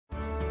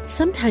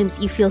Sometimes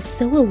you feel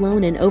so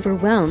alone and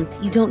overwhelmed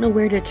you don't know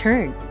where to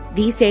turn.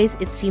 These days,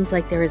 it seems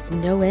like there is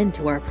no end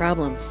to our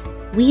problems.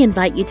 We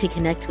invite you to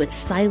connect with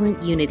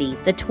Silent Unity,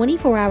 the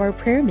 24-hour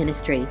prayer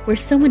ministry where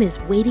someone is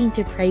waiting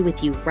to pray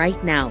with you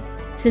right now.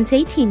 Since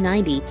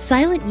 1890,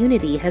 Silent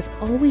Unity has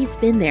always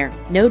been there.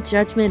 No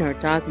judgment or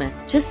dogma,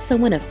 just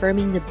someone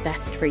affirming the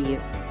best for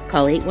you.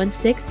 Call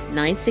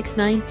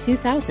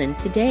 816-969-2000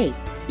 today.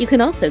 You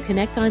can also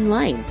connect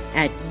online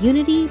at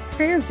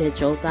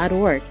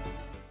unityprayervigil.org.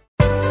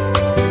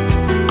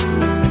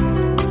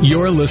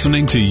 You're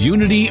listening to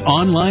Unity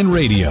Online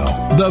Radio,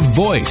 the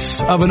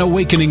voice of an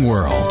awakening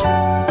world.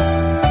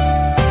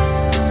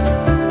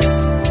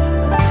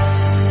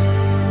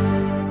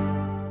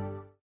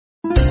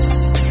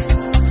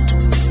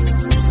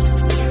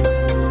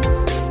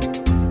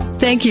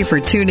 Thank you for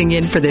tuning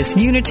in for this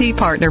Unity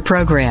Partner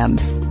Program.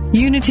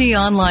 Unity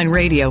Online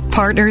Radio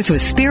partners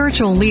with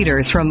spiritual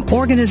leaders from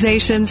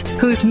organizations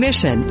whose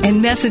mission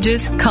and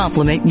messages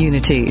complement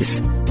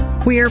Unity's.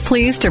 We are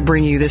pleased to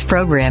bring you this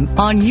program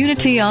on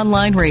Unity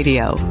Online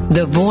Radio,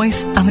 the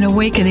voice of an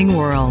awakening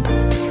world.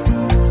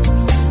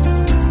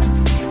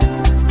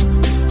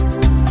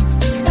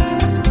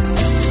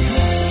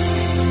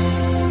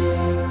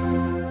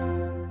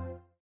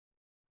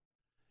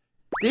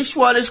 This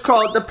one is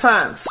called The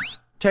Pants.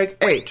 Take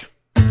 8.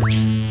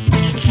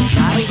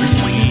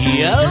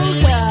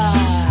 Yoga!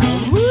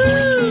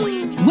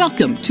 Woo!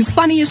 Welcome to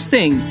Funniest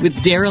Thing with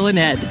Daryl and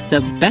Ed,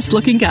 the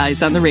best-looking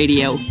guys on the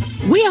radio.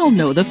 We all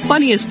know the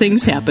funniest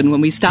things happen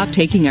when we stop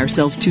taking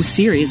ourselves too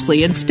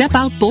seriously and step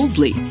out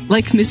boldly,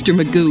 like Mr.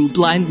 Magoo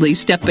blindly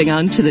stepping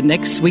onto the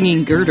next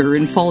swinging girder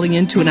and falling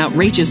into an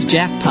outrageous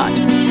jackpot.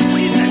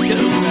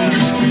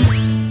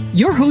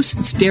 Your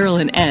hosts, Daryl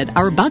and Ed,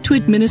 are about to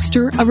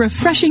administer a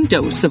refreshing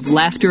dose of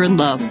laughter and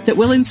love that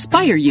will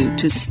inspire you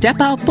to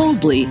step out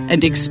boldly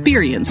and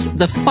experience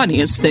the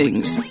funniest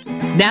things.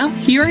 Now,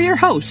 here are your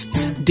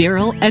hosts,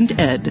 Daryl and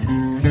Ed.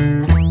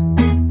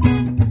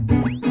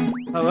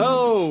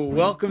 Hello,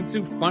 welcome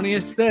to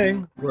Funniest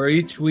Thing, where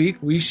each week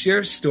we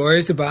share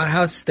stories about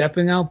how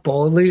stepping out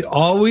boldly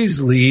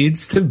always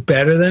leads to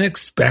better than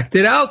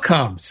expected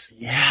outcomes.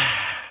 Yeah.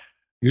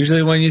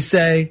 Usually when you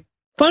say,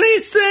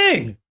 funniest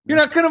thing, you're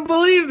not going to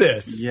believe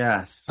this.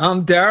 Yes.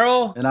 I'm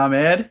Daryl. And I'm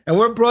Ed. And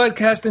we're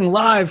broadcasting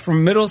live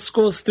from Middle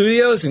School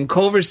Studios in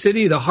Culver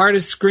City, the heart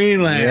of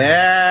Screenland.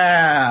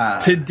 Yeah.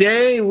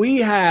 Today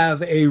we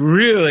have a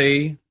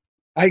really,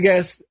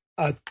 a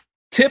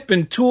tip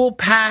and tool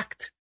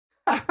packed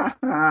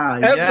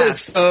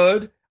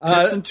episode.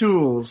 Tips and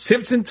tools.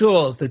 Tips and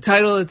tools. The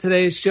title of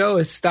today's show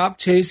is Stop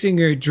Chasing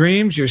Your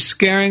Dreams, You're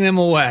Scaring Them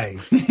Away.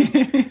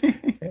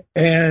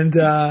 And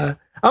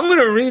I'm going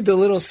to read the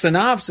little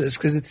synopsis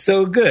because it's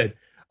so good.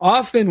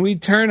 Often we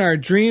turn our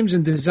dreams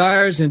and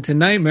desires into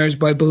nightmares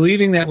by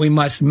believing that we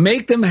must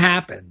make them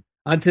happen.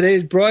 On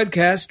today's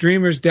broadcast,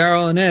 Dreamers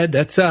Daryl and Ed,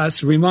 that's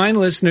us, remind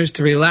listeners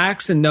to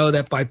relax and know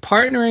that by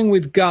partnering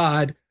with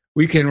God,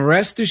 we can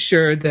rest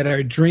assured that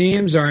our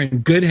dreams are in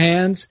good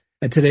hands.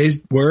 And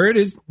today's word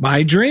is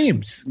my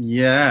dreams.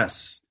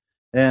 Yes.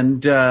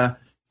 And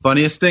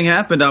funniest thing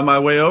happened on my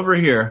way over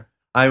here.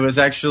 I was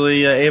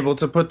actually able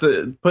to put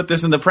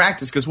this into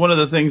practice because one of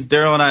the things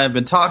Daryl and I have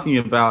been talking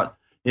about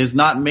is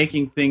not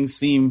making things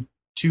seem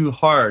too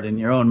hard in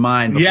your own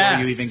mind before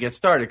you even get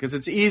started. Because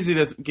it's easy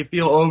to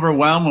feel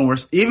overwhelmed when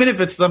even if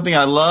it's something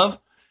I love,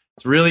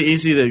 it's really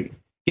easy to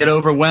get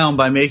overwhelmed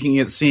by making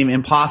it seem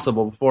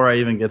impossible before I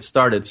even get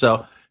started.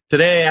 So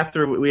today,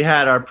 after we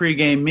had our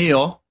pregame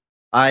meal,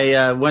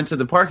 I went to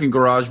the parking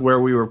garage where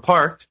we were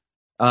parked,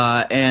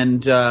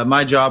 and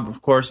my job,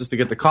 of course, is to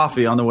get the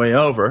coffee on the way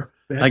over.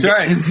 That's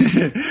right.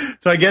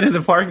 So I get in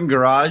the parking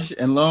garage,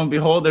 and lo and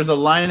behold, there's a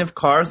line of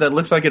cars that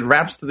looks like it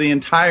wraps to the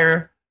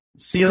entire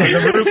ceiling,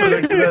 the roof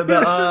of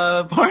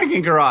the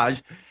parking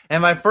garage.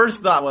 And my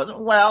first thought was,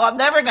 well, I'm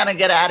never going to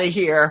get out of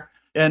here.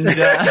 And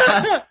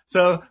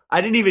so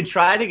I didn't even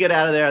try to get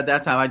out of there at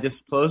that time. I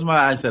just closed my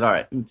eyes and said, all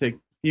right, it'll take a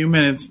few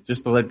minutes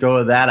just to let go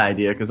of that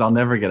idea because I'll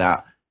never get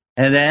out.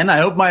 And then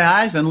I opened my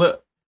eyes and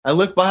I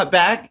looked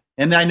back,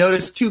 and I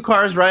noticed 2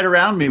 cars right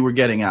around me were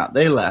getting out.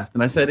 They left.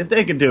 And I said, if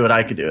they could do it,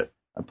 I could do it.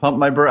 I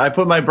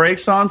put my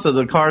brakes on so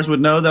the cars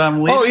would know that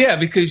I'm leaving. Oh, yeah,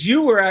 because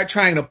you were out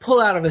trying to pull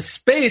out of a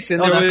space,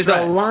 and there was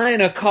a line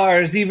of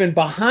cars even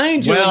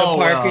behind you in the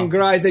parking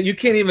garage that you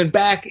can't even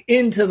back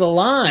into the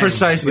line.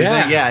 Precisely.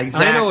 Yeah,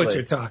 exactly. I know what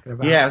you're talking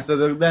about. Yeah,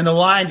 so then the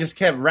line just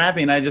kept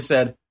wrapping, and I just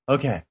said,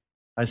 okay.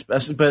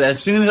 But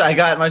as soon as I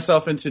got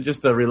myself into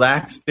just a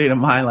relaxed state of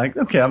mind, like,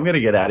 okay, I'm going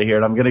to get out of here,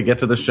 and I'm going to get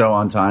to the show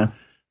on time,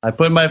 I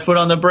put my foot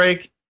on the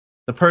brake.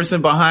 The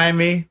person behind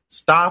me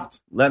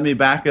stopped, let me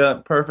back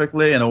up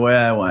perfectly, and away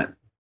I went.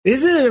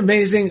 Isn't it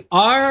amazing?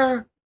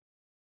 Our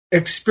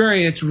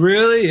experience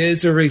really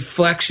is a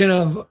reflection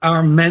of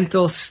our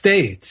mental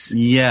states.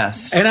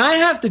 Yes. And I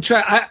have to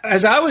try,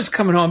 as I was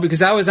coming home,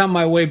 because I was on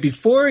my way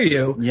before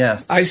you,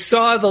 yes, I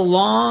saw the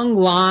long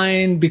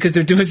line because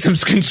they're doing some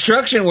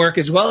construction work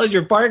as well as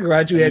your parking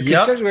garage. We had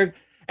construction work.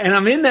 And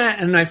I'm in that,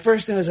 and my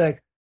first thing was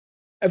like,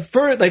 at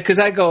first, like, because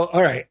I go,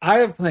 all right, I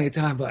have plenty of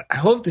time, but I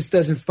hope this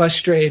doesn't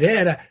frustrate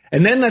Ed.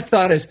 And then the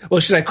thought is, well,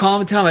 should I call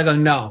him and tell him? I go,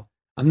 no,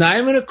 I'm not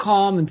even going to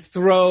call him and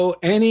throw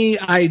any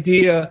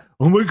idea.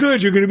 Oh my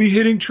God, you're going to be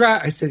hitting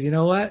track. I said, you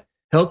know what?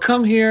 He'll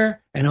come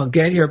here and he'll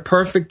get here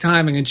perfect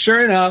timing. And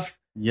sure enough,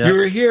 you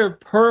were here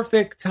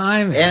perfect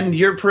timing. And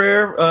your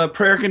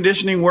prayer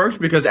conditioning worked,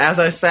 because as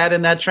I sat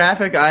in that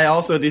traffic, I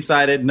also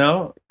decided,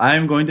 no,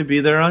 I'm going to be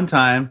there on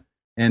time.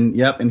 And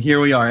and here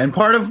we are. And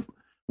part of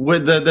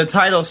with the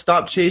title,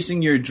 Stop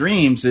Chasing Your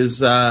Dreams,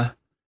 is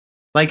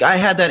like I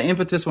had that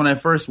impetus when I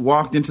first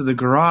walked into the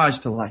garage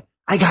to like,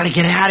 I got to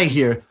get out of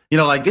here. You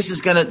know, like this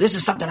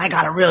is something I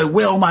got to really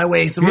will my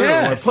way through,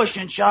 or push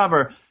and shove,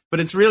 but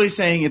it's really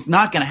saying it's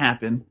not going to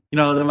happen. You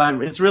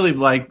know, it's really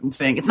like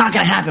saying it's not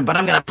going to happen, but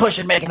I'm going to push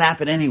and make it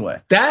happen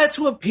anyway. That's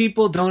what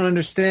people don't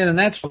understand, and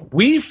that's what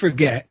we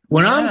forget.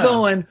 When I'm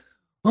going,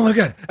 oh my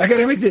God, I got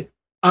to make this.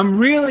 I'm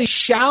really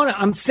shouting.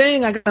 I'm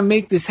saying I got to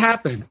make this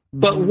happen.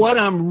 But what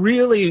I'm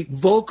really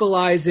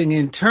vocalizing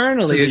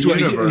internally is to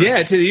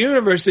the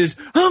universe is,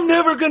 I'm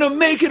never going to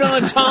make it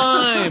on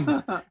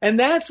time. And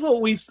that's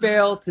what we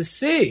fail to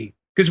see,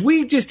 because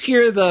we just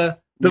hear the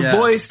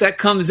voice that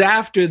comes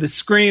after the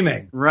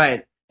screaming.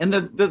 Right. And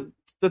the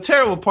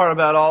terrible part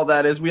about all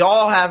that is we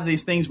all have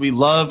these things we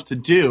love to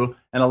do.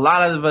 And a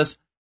lot of us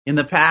in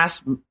the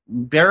past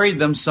buried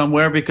them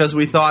somewhere because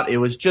we thought it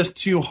was just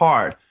too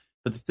hard.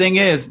 But the thing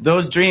is,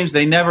 those dreams,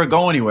 they never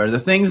go anywhere. The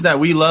things that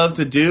we love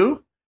to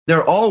do,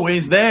 they're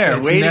always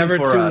there waiting for us. It's never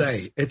too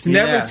late. It's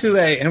never too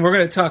late. And we're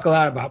going to talk a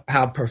lot about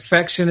how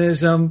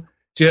perfectionism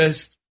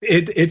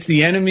it's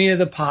the enemy of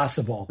the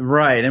possible.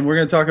 Right. And we're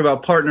going to talk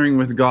about partnering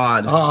with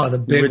God. Oh, the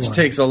big one. Which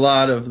takes a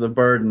lot of the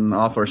burden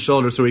off our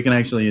shoulders so we can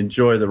actually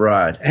enjoy the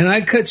ride. And I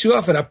cut you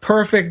off at a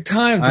perfect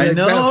time. I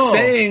know. About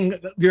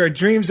saying your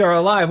dreams are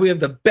alive. We have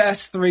the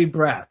best 3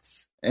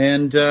 breaths.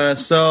 And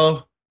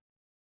so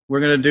we're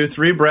going to do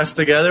 3 breaths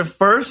together.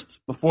 First,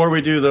 before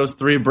we do those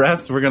 3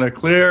 breaths, we're going to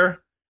clear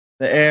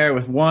the air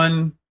with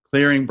 1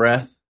 clearing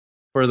breath.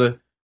 For the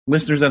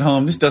listeners at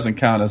home, this doesn't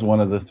count as one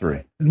of the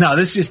 3. No,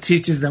 this just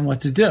teaches them what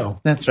to do.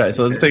 That's right.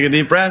 So let's take a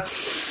deep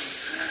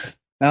breath.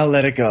 Now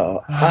let it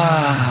go.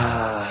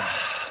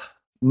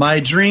 My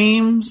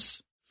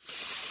dreams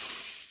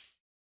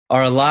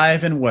are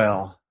alive and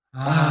well.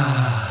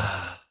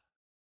 My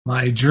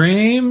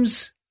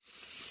dreams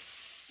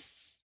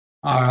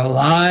are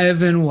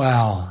alive and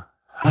well.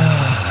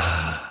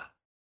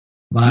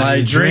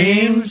 My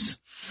dreams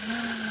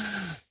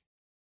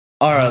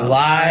are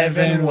alive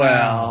and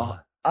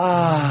well.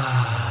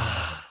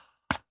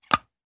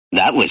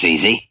 That was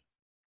easy.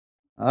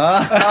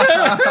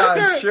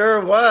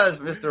 Sure was,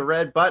 Mr.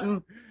 Red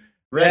Button.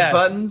 Red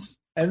buttons.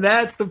 And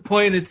that's the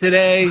point of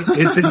today,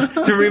 is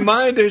to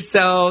remind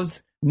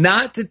ourselves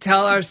not to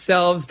tell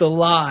ourselves the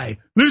lie.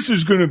 This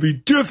is going to be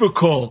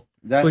difficult.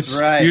 That's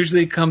right. Which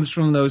usually comes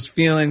from those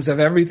feelings of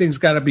everything's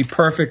got to be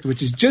perfect,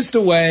 which is just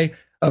a way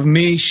of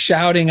me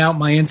shouting out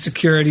my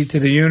insecurity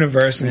to the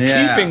universe and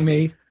keeping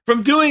me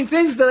from doing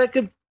things that I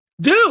could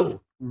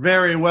do.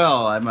 Very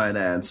well, I might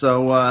add.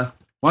 So why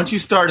don't you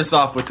start us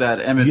off with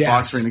that Emmett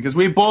Fox reading? Because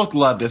we both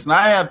love this. And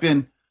I have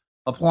been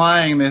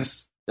applying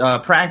this,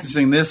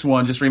 practicing this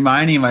one, just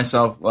reminding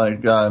myself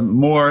like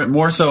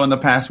more so in the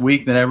past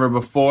week than ever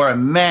before.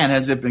 And man,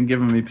 has it been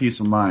giving me peace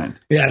of mind.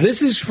 Yeah,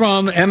 this is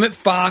from Emmett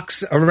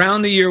Fox,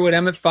 Around the Year with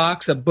Emmett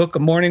Fox, a book, a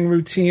morning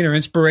routine or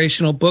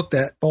inspirational book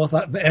that both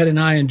Ed and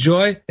I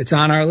enjoy. It's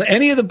on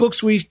any of the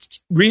books we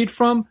read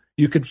from,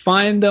 you could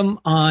find them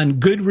on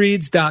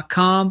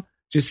goodreads.com.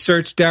 Just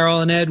search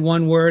Daryl and Ed,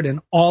 one word,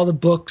 and all the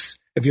books,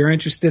 if you're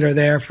interested, are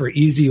there for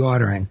easy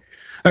ordering.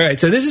 All right,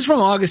 so this is from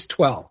August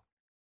 12th.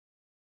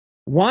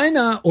 Why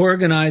not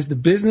organize the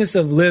business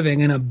of living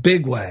in a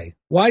big way?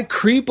 Why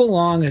creep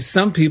along as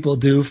some people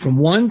do from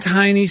one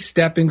tiny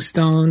stepping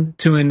stone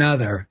to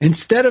another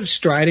instead of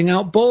striding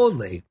out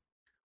boldly?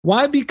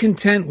 Why be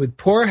content with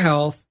poor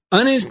health,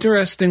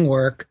 uninteresting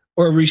work,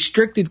 or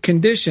restricted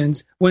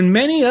conditions when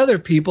many other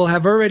people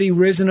have already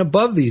risen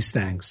above these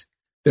things?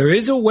 There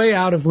is a way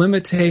out of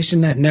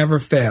limitation that never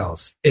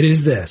fails. It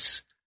is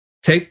this: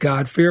 take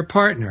God for your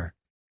partner.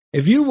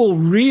 If you will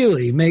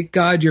really make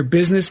God your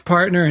business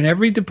partner in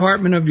every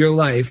department of your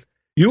life,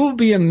 you will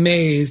be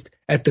amazed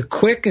at the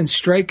quick and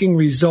striking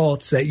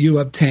results that you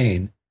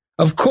obtain.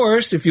 Of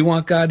course, if you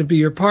want God to be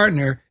your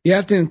partner, you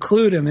have to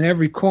include him in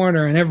every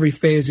corner and every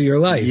phase of your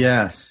life.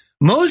 Yes.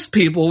 Most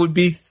people would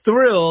be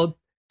thrilled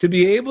to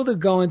be able to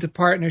go into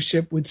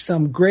partnership with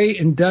some great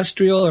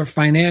industrial or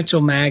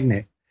financial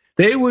magnate.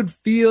 They would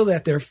feel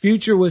that their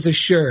future was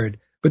assured.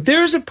 But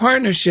there is a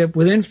partnership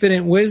with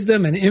infinite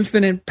wisdom and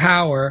infinite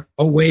power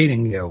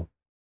awaiting you.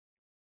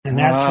 And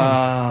that's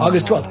from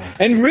August 12th.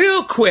 And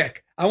real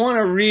quick, I want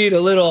to read a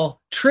little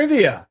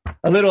trivia,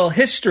 a little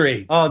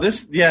history. Oh,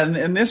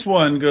 and this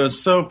one goes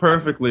so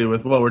perfectly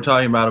with what we're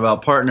talking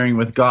about partnering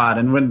with God.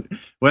 And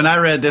when I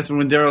read this, and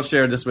when Daryl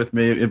shared this with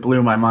me, it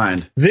blew my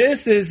mind.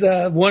 This is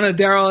one of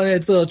Daryl and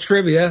Ed's little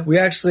trivia. We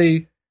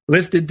actually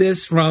lifted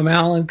this from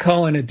Alan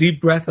Cohen, A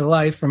Deep Breath of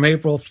Life, from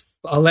April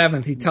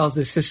 11th. He tells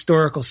this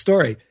historical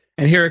story.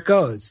 And here it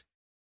goes.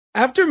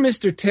 After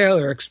Mr.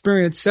 Taylor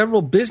experienced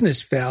several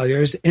business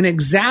failures, in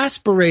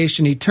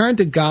exasperation, he turned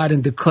to God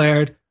and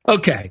declared,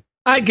 okay,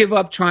 I give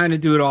up trying to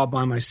do it all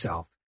by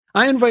myself.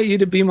 I invite you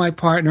to be my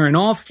partner in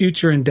all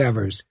future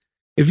endeavors.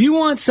 If you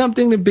want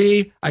something to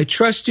be, I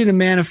trust you to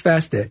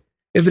manifest it.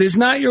 If it is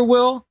not your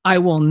will, I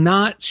will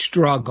not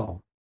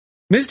struggle.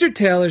 Mr.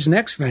 Taylor's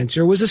next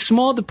venture was a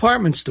small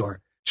department store.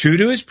 True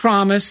to his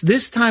promise,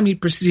 this time he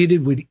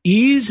proceeded with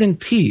ease and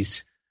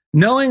peace,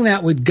 knowing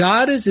that with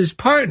God as his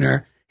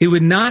partner, he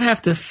would not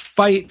have to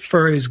fight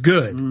for his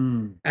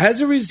good.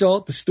 As a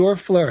result, the store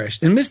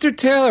flourished, and Mr.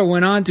 Taylor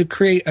went on to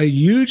create a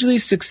hugely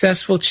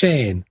successful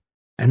chain.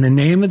 And the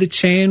name of the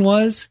chain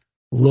was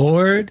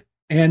Lord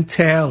and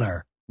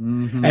Taylor.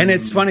 Mm-hmm. And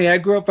it's funny, I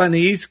grew up on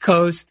the East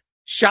Coast,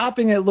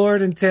 shopping at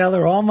Lord and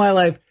Taylor all my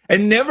life,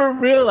 and never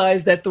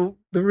realized that the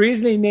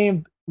reason he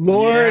named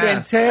Lord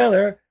and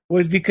Taylor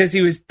was because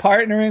he was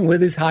partnering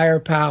with his higher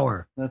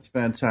power. That's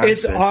fantastic.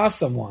 It's an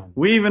awesome one.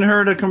 We even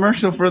heard a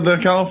commercial for the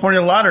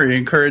California Lottery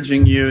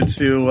encouraging you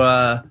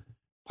to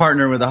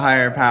partner with a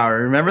higher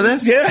power. Remember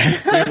this? Yeah.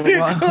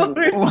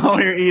 While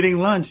we were eating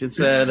lunch, it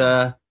said,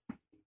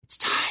 it's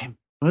time.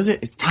 What was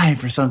it? It's time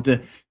for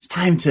something. It's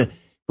time to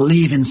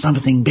believe in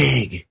something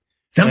big.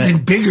 Something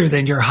bigger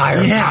than your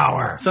higher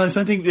power. So it's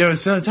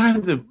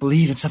time to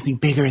believe in something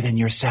bigger than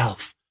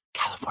yourself.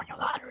 California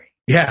Lottery.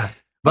 Yeah.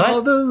 But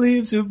all the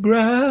leaves are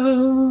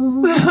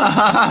brown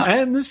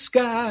and the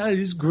sky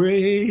is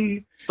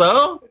gray.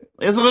 So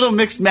it's a little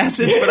mixed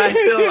message, but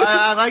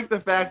I like the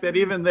fact that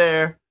even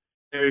they're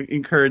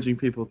encouraging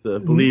people to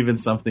believe in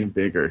something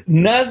bigger.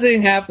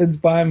 Nothing happens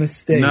by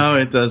mistake. No,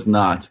 it does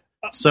not.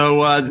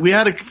 So we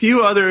had a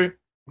few other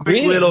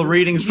quick little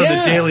readings from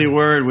the Daily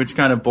Word, which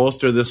kind of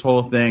bolster this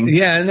whole thing.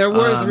 Yeah, and they're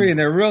worth reading.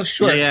 They're real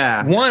short.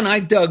 Yeah. One, I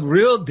dug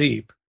real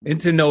deep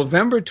into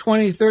November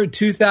 23rd,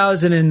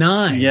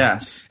 2009.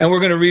 Yes. And we're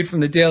going to read from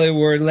the Daily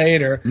Word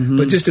later. Mm-hmm.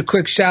 But just a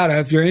quick shout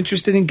out. If you're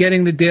interested in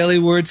getting the Daily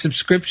Word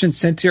subscription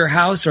sent to your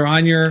house or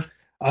on your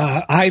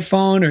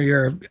iPhone or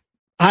your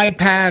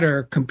iPad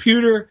or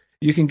computer,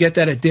 you can get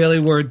that at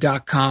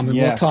dailyword.com, and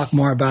we'll talk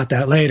more about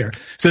that later.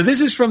 So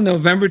this is from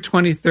November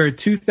 23rd,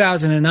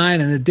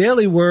 2009, and the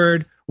Daily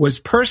Word was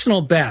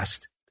personal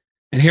best.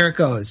 And here it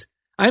goes.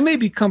 I may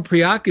become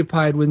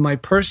preoccupied with my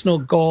personal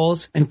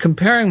goals and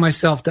comparing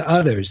myself to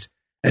others.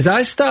 As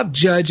I stop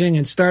judging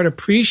and start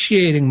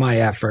appreciating my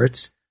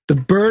efforts, the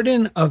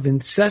burden of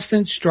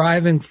incessant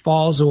striving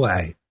falls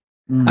away.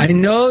 I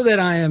know that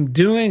I am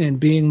doing and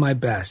being my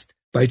best.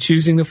 By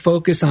choosing to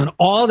focus on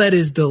all that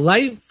is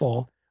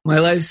delightful, my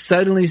life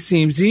suddenly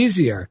seems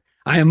easier.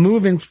 I am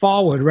moving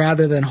forward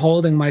rather than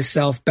holding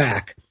myself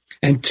back.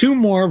 And two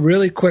more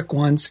really quick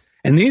ones.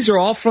 And these are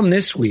all from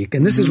this week.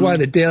 And this is why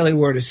the Daily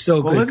Word is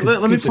so good.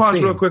 Let me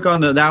pause real quick on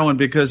that one,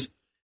 because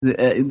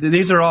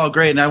these are all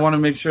great. And I want to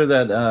make sure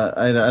that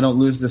I don't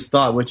lose this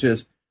thought, which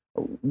is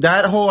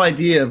that whole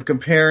idea of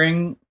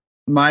comparing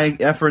my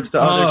efforts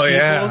to other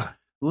people's.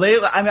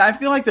 Lately, I mean, I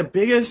feel like the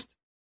biggest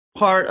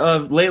part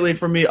of lately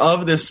for me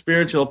of this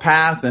spiritual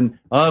path and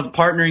of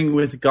partnering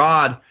with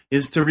God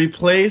is to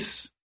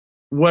replace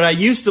what I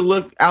used to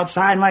look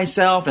outside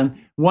myself and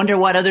wonder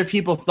what other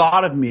people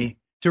thought of me,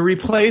 to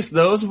replace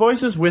those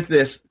voices with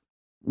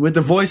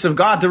the voice of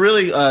God, to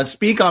really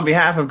speak on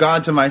behalf of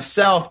God to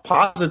myself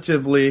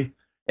positively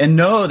and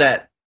know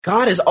that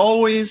God is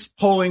always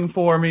pulling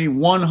for me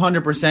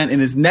 100%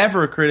 and is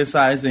never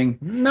criticizing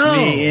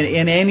me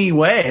in any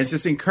way. It's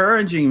just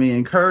encouraging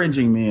me.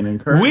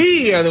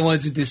 We are the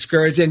ones who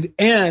discourage.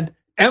 And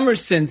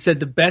Emerson said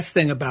the best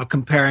thing about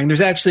comparing. There's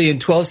actually in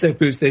 12-step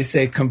groups, they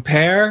say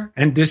compare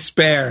and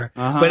despair.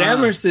 But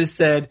Emerson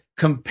said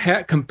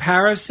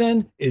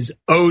comparison is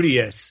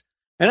odious.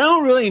 And I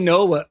don't really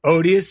know what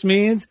odious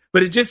means,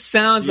 but it just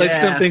sounds like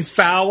something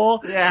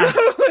foul. Yes.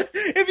 So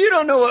if you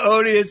don't know what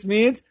odious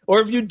means, or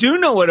if you do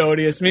know what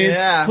odious means,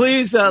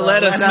 please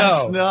let us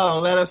know.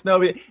 Let us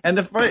know. And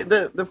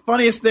the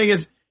funniest thing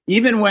is,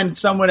 even when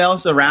someone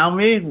else around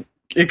me,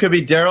 it could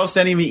be Daryl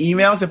sending me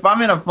emails, if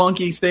I'm in a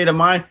funky state of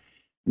mind,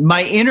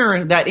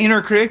 that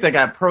inner critic that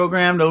got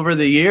programmed over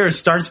the years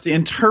starts to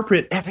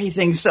interpret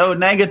everything so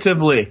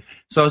negatively.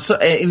 So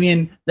I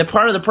mean, the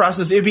part of the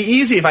process, it'd be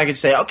easy if I could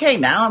say, okay,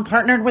 now I'm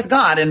partnered with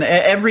God. And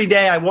every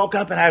day I woke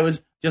up and I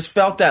just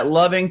felt that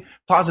loving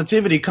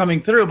positivity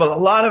coming through. But a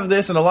lot of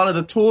this and a lot of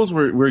the tools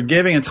we're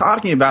giving and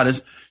talking about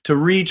is to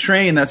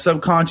retrain that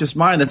subconscious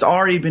mind that's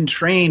already been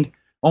trained,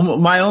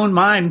 my own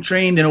mind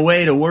trained in a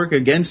way to work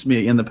against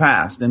me in the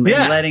past. And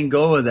letting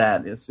go of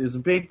that is a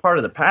big part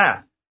of the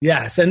path.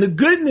 Yes. And the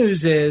good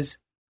news is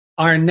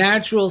our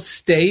natural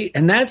state,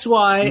 and that's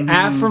why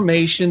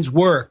affirmations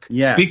work.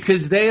 Yes.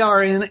 Because they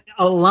are in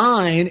a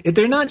line.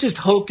 They're not just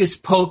hocus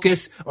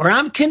pocus or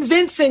I'm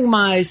convincing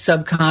my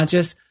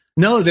subconscious.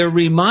 No, they're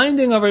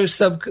reminding our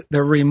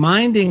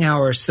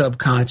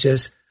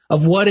subconscious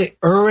of what it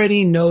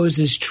already knows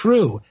is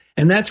true.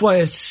 And that's why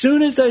as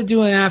soon as I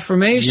do an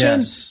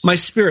affirmation, my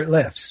spirit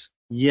lifts.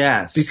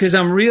 Yes. Because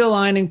I'm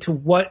realigning to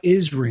what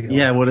is real.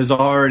 Yeah, what is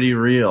already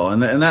real.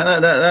 And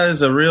that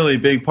is a really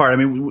big part. I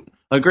mean,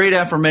 a great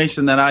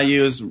affirmation that I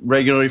use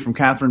regularly from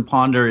Catherine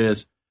Ponder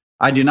is,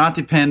 I do not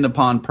depend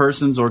upon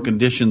persons or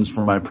conditions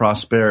for my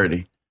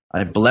prosperity.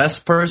 I bless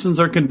persons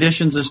or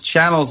conditions as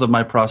channels of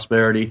my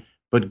prosperity,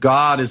 but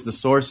God is the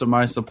source of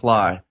my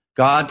supply.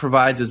 God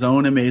provides his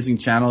own amazing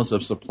channels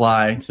of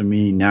supply to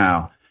me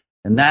now.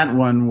 And that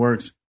one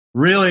works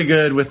really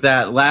good with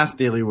that last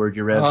daily word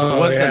you read. So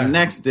what's the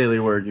next daily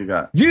word you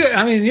got?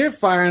 You're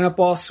firing up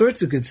all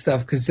sorts of good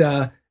stuff because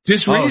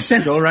just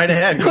recently, go right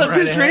ahead.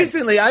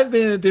 Recently, I've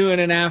been doing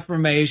an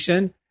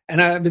affirmation,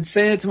 and I've been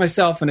saying it to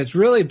myself, and it's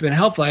really been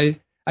helpful.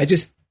 I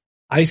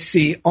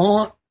see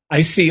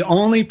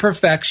only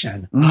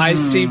perfection. I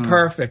see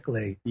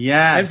perfectly.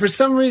 Yes. And for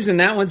some reason,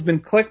 that one's been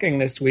clicking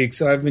this week,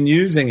 so I've been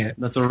using it.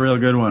 That's a real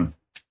good one.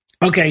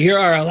 Okay, here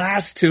are our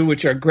last two,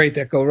 which are great,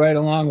 that go right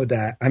along with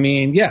that. I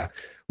mean, yeah.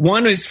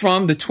 One is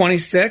from the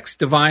 26th,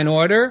 Divine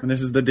Order. And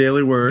this is the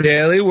daily word.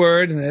 Daily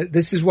word. And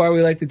this is why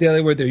we like the daily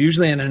word. They're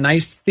usually in a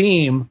nice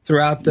theme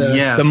throughout the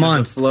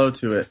month. There's a flow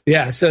to it.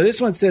 Yeah, so this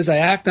one says, I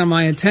act on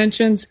my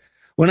intentions.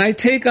 When I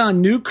take on a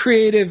new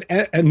creative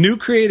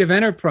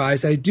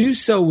enterprise, I do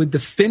so with the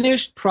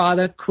finished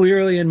product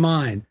clearly in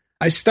mind.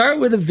 I start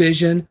with a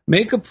vision,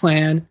 make a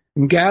plan,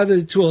 and gather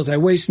the tools. I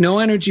waste no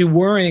energy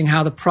worrying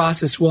how the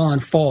process will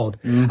unfold.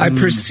 I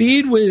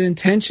proceed with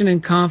intention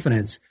and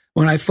confidence.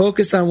 When I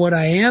focus on what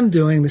I am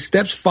doing, the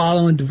steps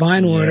follow in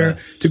divine order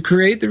to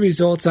create the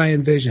results I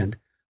envisioned.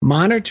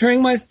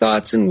 Monitoring my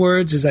thoughts and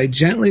words as I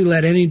gently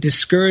let any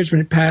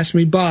discouragement pass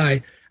me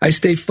by, I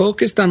stay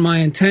focused on my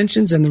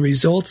intentions and the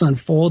results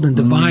unfold in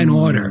divine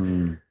order.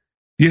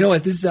 You know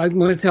what? I'm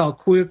going to tell a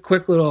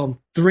quick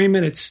little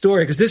 3-minute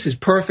story because this is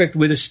perfect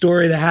with a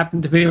story that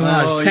happened to me when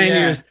I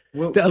was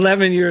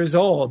 11 years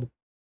old.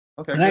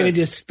 Okay, and I can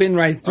just spin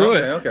right through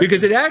it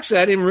because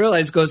I didn't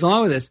realize it goes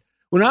along with this.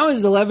 When I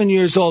was 11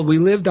 years old, we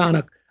lived on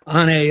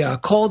a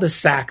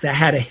cul-de-sac that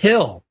had a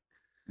hill.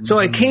 So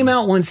I came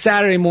out one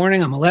Saturday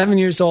morning. I'm 11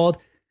 years old,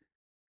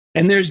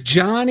 and there's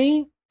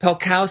Johnny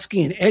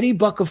Pelkowski and Eddie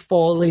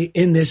Buckafoley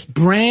in this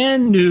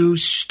brand new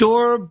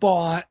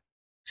store-bought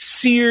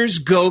Sears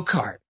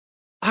go-kart.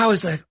 I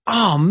was like,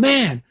 oh,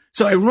 man.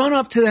 So I run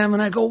up to them,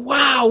 and I go,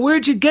 wow,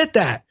 where'd you get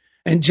that?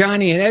 And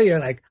Johnny and Eddie are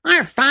like,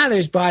 our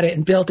fathers bought it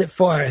and built it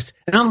for us.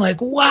 And I'm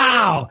like,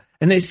 wow.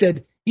 And they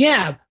said,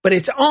 yeah, but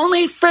it's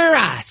only for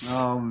us.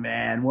 Oh,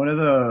 man, one of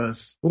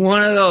those.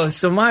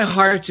 So my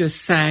heart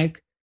just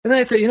sank. And then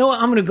I thought, you know what?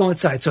 I'm going to go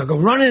inside. So I go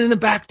running in the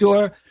back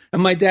door.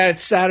 And my dad,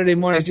 Saturday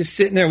morning, is just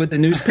sitting there with the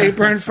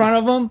newspaper in front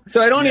of him.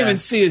 So I don't even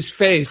see his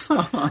face.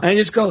 And I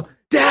just go,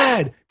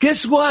 Dad,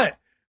 guess what?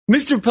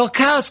 Mr.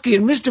 Pelkowski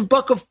and Mr.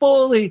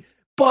 Buckafoley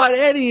bought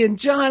Eddie and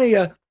Johnny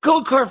a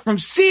go-kart from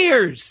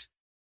Sears.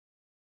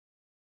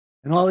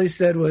 And all he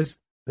said was,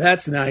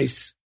 that's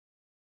nice.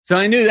 So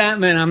I knew that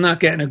meant I'm not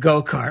getting a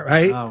go-kart,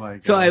 right? Oh my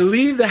God. So I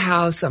leave the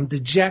house, I'm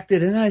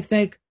dejected, and I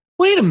think,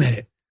 wait a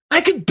minute,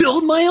 I could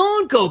build my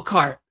own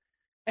go-kart.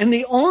 And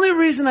the only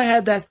reason I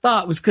had that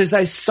thought was because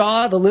I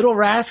saw the Little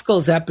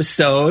Rascals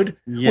episode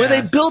where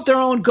they built their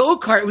own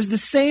go-kart. It was the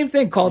same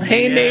thing called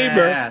Hey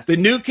Neighbor. The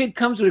new kid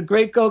comes with a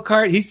great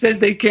go-kart. He says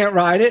they can't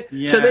ride it.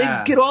 So they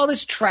get all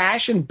this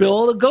trash and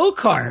build a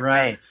go-kart.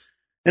 Right.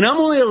 And I'm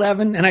only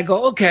 11, and I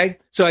go, okay.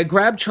 So I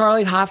grab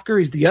Charlie Hofker.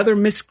 He's the other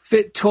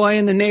misfit toy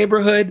in the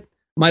neighborhood.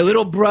 My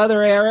little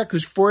brother, Eric,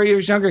 who's 4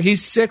 years younger,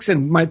 he's 6,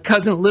 and my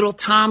cousin, little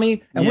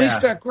Tommy. And we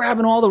start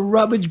grabbing all the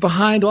rubbish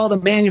behind all the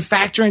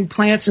manufacturing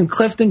plants in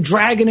Clifton,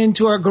 dragging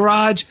into our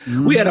garage.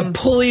 We had a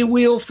pulley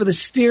wheel for the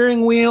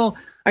steering wheel.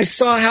 I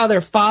saw how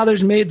their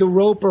fathers made the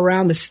rope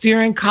around the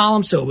steering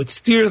column so it would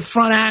steer the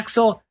front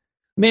axle.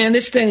 Man,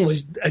 this thing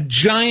was a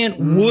giant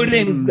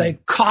wooden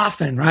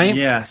coffin, right?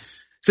 Yes.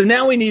 So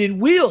now we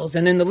needed wheels,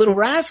 and in the Little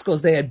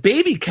Rascals, they had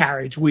baby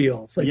carriage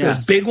wheels,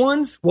 those big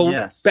ones.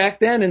 Well, back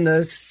then in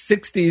the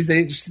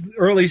 60s,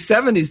 early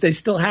 70s, they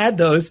still had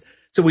those.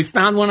 So we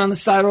found one on the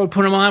side of the road,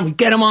 put them on, we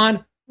get them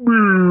on.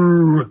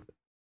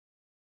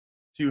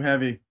 Too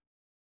heavy.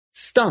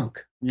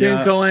 Stunk.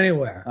 Didn't go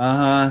anywhere.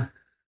 Uh-huh.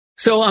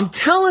 So I'm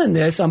telling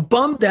this, I'm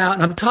bummed out,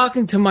 and I'm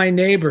talking to my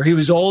neighbor. He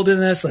was older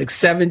than us, like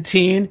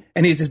 17,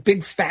 and he's this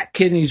big fat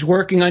kid, and he's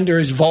working under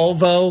his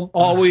Volvo,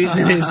 always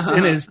in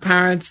his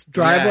parents'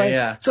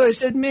 driveway. So I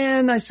said,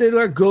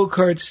 our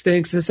go-kart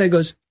stinks. And this guy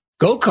goes,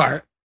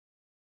 go-kart?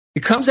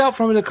 He comes out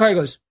from the car, he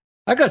goes,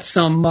 I got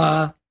some,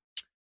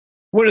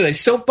 what are they,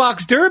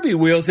 soapbox derby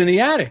wheels in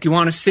the attic. You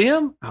want to see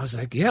them? I was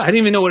like, yeah, I didn't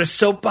even know what a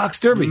soapbox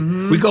derby.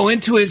 We go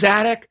into his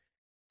attic.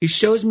 He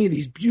shows me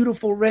these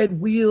beautiful red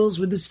wheels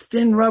with this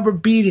thin rubber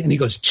bead. And he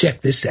goes,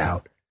 check this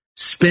out.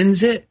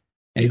 Spins it.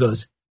 And he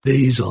goes,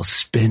 these will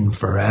spin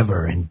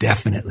forever,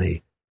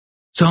 indefinitely.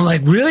 So I'm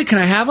like, really? Can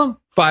I have them?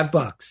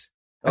 $5.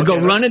 I go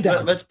running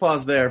down. Let's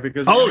pause there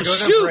because we're going to go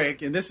to a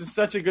break. And this is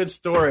such a good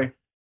story.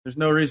 There's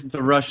no reason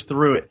to rush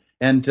through it.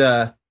 And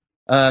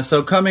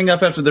so coming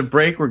up after the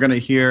break, we're going to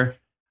hear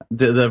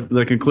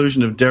the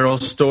conclusion of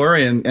Daryl's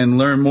story and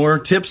learn more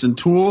tips and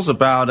tools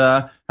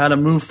about how to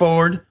move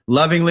forward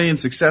lovingly and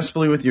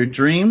successfully with your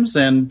dreams.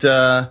 And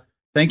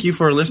thank you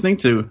for listening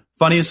to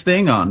Funniest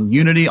Thing on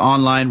Unity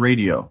Online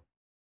Radio.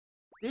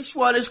 This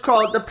one is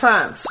called The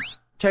Pants.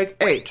 Take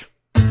 8.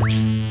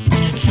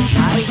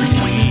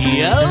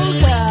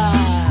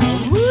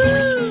 Yoga!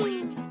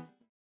 Woo!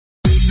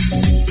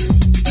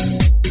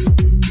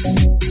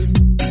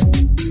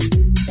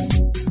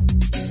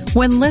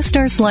 When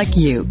listeners like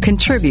you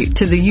contribute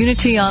to the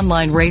Unity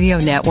Online Radio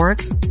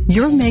Network,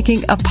 you're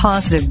making a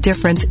positive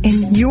difference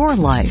in your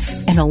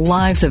life and the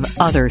lives of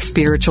other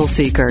spiritual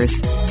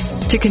seekers.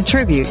 To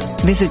contribute,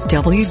 visit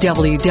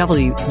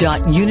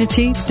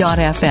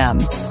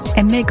www.unity.fm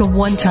and make a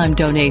one-time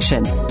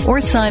donation or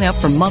sign up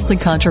for monthly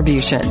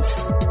contributions.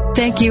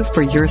 Thank you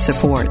for your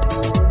support.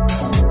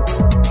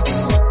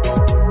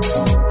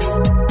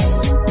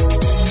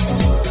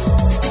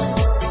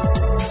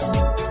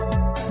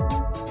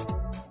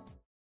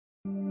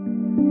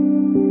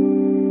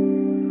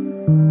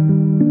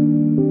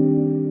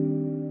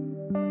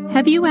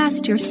 Have you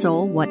asked your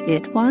soul what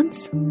it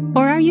wants?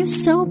 Or are you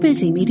so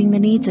busy meeting the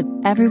needs of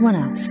everyone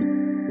else?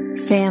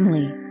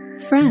 Family,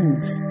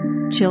 friends,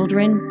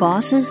 children,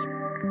 bosses,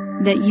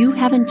 that you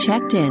haven't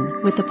checked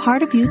in with the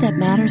part of you that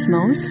matters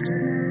most?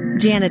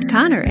 Janet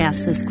Connor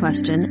asked this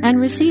question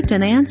and received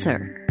an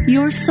answer.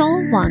 Your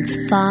soul wants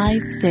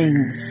 5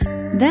 things.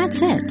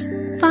 That's it.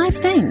 5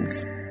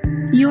 things.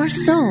 Your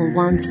soul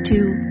wants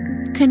to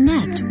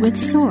connect with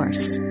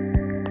Source,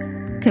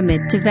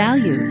 commit to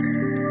values,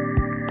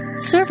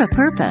 serve a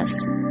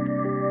purpose,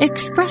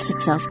 express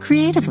itself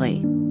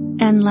creatively,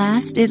 and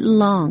last, it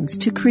longs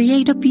to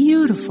create a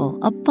beautiful,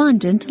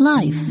 abundant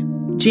life.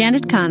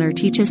 Janet Connor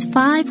teaches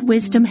 5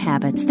 wisdom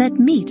habits that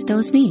meet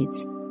those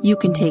needs. You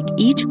can take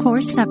each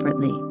course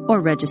separately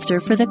or register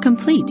for the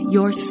complete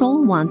Your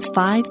Soul Wants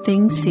 5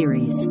 Things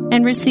series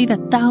and receive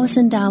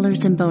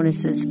 $1,000 in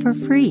bonuses for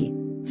free.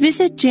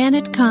 Visit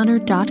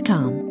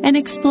janetconnor.com and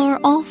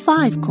explore all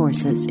 5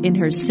 courses in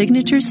her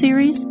signature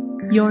series,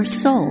 Your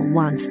Soul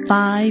Wants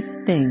 5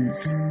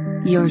 Things.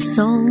 Your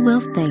soul will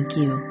thank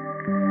you.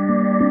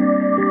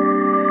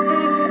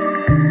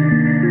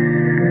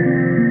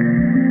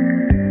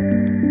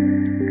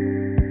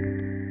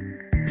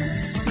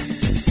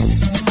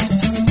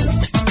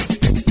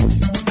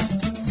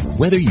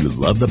 Whether you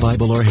love the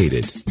Bible or hate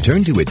it,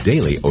 turn to it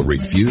daily or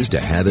refuse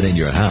to have it in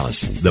your house,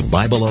 The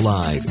Bible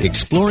Alive,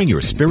 Exploring Your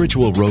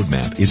Spiritual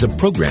Roadmap is a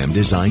program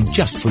designed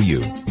just for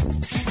you.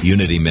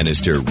 Unity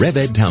Minister Rev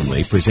Ed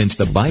Townley presents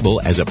the Bible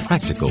as a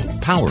practical,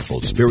 powerful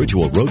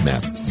spiritual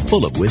roadmap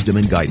full of wisdom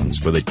and guidance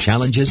for the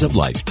challenges of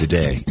life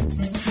today.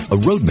 A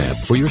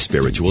roadmap for your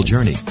spiritual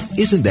journey.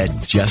 Isn't that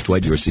just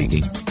what you're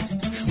seeking?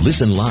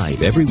 Listen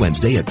live every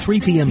Wednesday at 3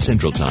 p.m.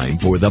 Central Time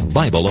for The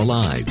Bible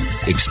Alive,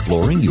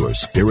 Exploring Your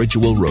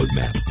Spiritual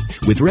Roadmap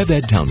with Rev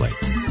Ed Townley.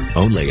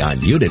 Only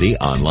on Unity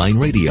Online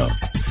Radio,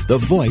 the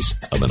voice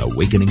of an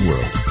awakening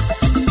world.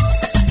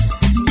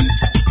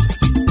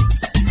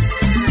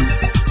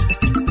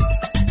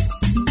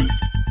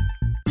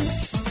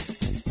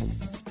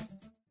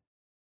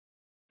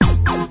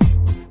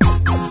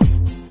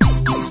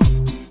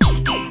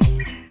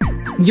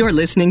 You're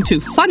listening to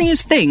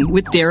Funniest Thing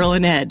with Daryl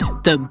and Ed,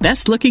 the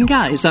best-looking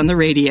guys on the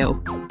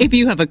radio. If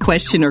you have a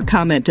question or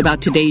comment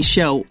about today's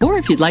show, or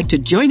if you'd like to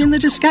join in the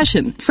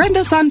discussion, friend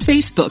us on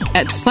Facebook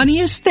at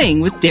Funniest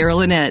Thing with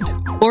Daryl and Ed,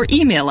 or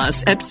email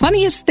us at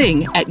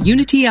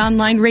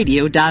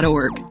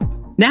funniestthing@unityonlineradio.org.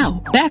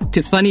 Now, back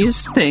to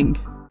Funniest Thing.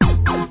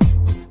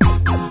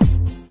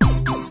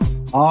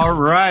 All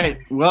right.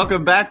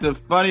 Welcome back to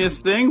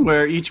Funniest Thing,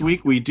 where each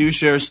week we do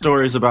share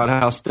stories about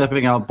how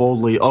stepping out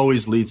boldly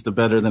always leads to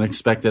better than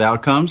expected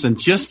outcomes. And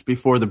just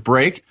before the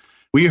break,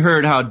 we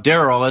heard how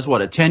Daryl, as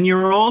what, a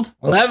 10-year-old?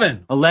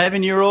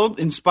 11-year-old,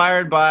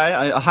 inspired by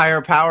a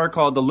higher power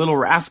called the Little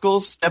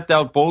Rascals, stepped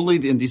out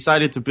boldly and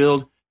decided to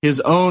build his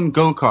own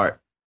go-kart.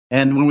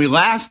 And when we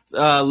last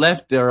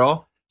left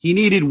Daryl, he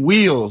needed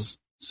wheels.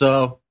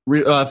 So,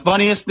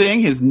 funniest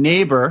thing, his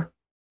neighbor,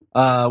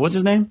 what's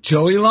his name?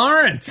 Joey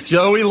Lawrence.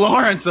 Joey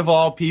Lawrence, of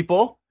all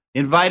people,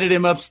 invited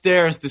him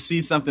upstairs to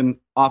see something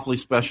awfully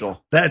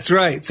special. That's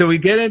right. So we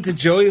get into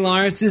Joey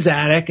Lawrence's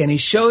attic, and he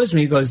shows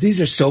me, he goes,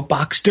 these are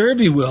soapbox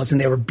derby wheels, and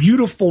they were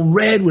beautiful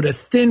red with a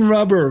thin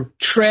rubber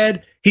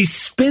tread. He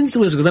spins the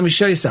wheels. He goes, let me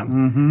show you something.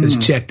 Mm-hmm. He goes,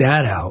 check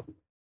that out.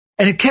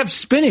 And it kept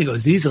spinning. He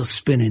goes, these will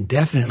spin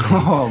indefinitely.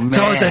 Oh, man.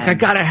 So I was like, I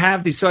got to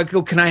have these. So I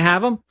go, can I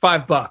have them?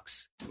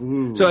 $5.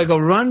 Ooh. So I go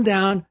run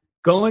down,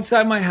 go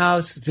inside my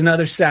house. It's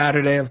another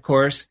Saturday, of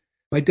course.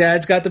 My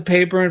dad's got the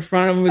paper in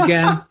front of him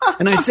again.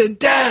 And I said,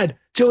 Dad,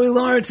 Joey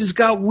Lawrence has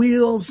got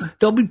wheels.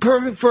 They'll be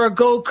perfect for a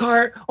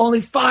go-kart. Only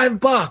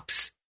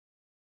 $5.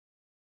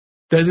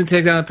 Doesn't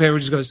take down the paper.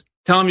 Just goes,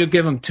 tell him you'll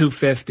give him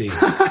 $250.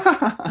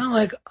 I'm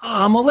like, oh,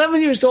 I'm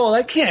 11 years old.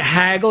 I can't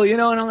haggle, you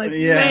know? And I'm like,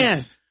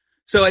 man.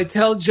 So I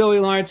tell Joey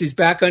Lawrence he's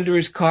back under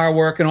his car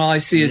working. All I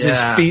see is his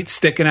feet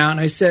sticking out. And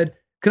I said,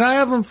 can I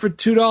have him for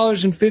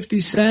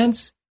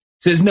 $2.50?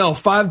 Says, no,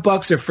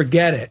 $5 or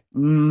forget it.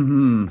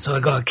 Mm-hmm. So I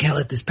go, I can't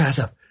let this pass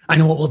up. I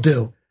know what we'll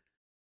do.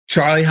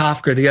 Charlie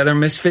Hofker, the other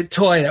misfit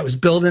toy that was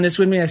building this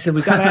with me, I said,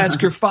 we got to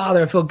ask your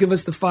father if he'll give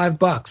us the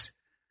 $5.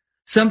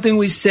 something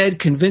we said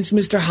convinced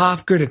Mr.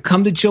 Hofker to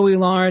come to Joey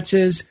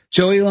Lawrence's.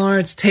 Joey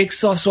Lawrence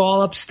takes us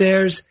all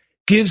upstairs,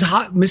 gives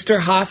Mr.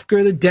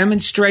 Hofker the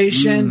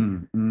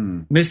demonstration.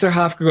 Mr.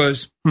 Hofker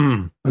goes,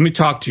 let me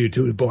talk to you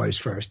two boys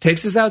first.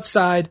 Takes us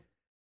outside,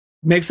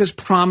 makes us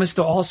promise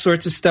to all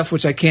sorts of stuff,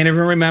 which I can't even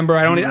remember.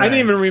 I didn't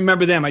even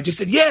remember them. I just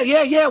said,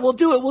 yeah, we'll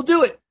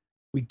do it.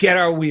 We get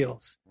our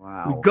wheels.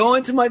 Wow. We go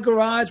into my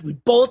garage. We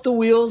bolt the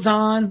wheels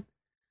on.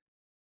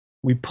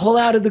 We pull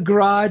out of the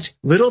garage.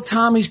 Little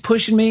Tommy's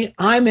pushing me.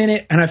 I'm in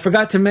it. And I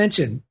forgot to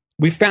mention,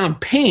 we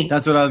found paint.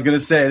 That's what I was going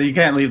to say. You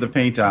can't leave the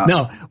paint out.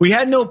 No, we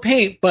had no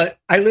paint, but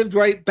I lived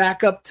right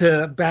back up to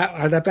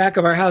the back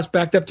of our house,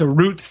 backed up to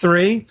Route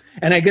 3.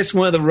 And I guess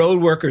one of the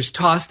road workers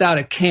tossed out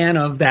a can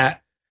of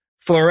that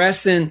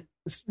fluorescent,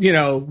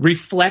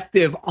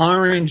 reflective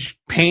orange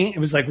paint. It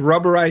was like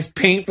rubberized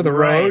paint for the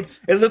road.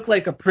 It looked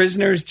like a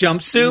prisoner's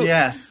jumpsuit.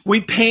 Yes.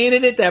 We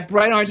painted it that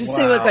bright orange. This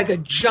thing looked like a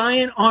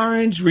giant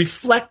orange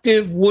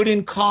reflective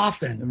wooden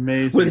coffin.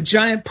 Amazing. With a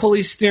giant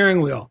pulley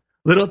steering wheel.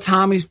 Little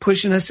Tommy's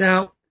pushing us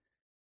out.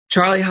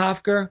 Charlie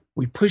Hofker,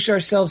 we push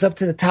ourselves up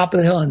to the top of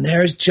the hill, and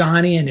there's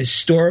Johnny and his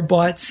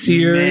store-bought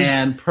Sears.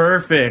 Man,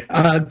 perfect.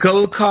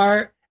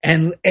 Go-kart,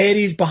 and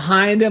Eddie's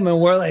behind him, and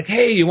we're like,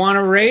 hey, you want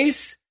to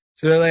race?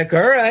 So they're like, all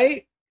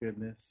right.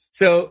 Goodness.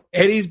 So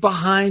Eddie's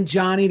behind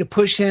Johnny to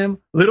push him.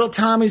 Little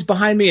Tommy's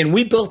behind me, and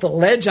we built a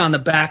ledge on the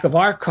back of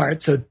our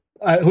cart so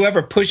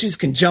whoever pushes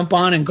can jump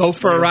on and go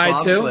for a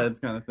ride too.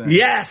 Kind of thing.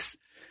 Yes.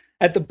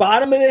 At the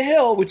bottom of the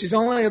hill, which is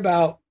only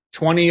about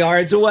 20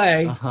 yards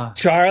away,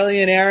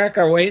 Charlie and Eric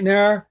are waiting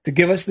there to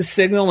give us the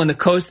signal when the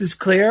coast is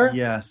clear.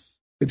 Yes.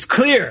 It's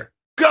clear.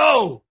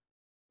 Go!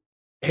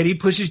 Eddie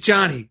pushes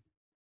Johnny.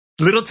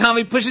 Little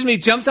Tommy pushes me,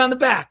 jumps on the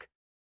back.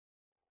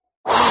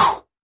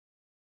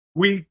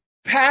 We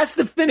passed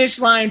the finish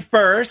line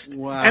first,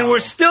 and we're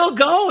still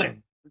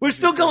going. We're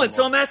still going.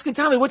 So I'm asking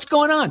Tommy, what's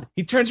going on?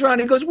 He turns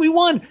around and goes, we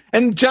won.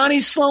 And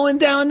Johnny's slowing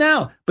down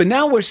now. But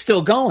now we're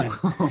still going.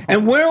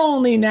 And we're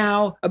only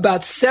now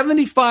about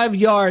 75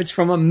 yards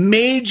from a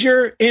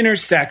major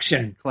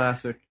intersection.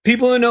 Classic.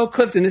 People who know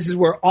Clifton, this is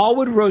where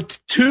Allwood Road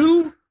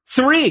 2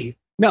 4-lane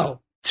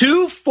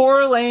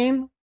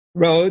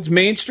roads,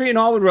 Main Street and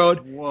Allwood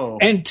Road,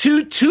 and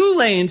 2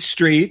 2-lane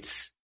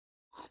streets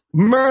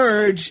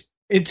merge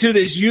into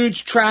this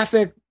huge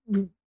traffic.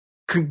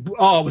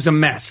 Oh, it was a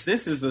mess.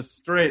 This is a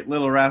straight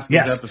Little Rascals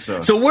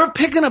episode. So we're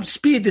picking up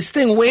speed. This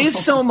thing weighs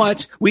so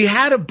much. We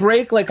had a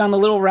brake like on the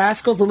Little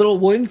Rascals, the little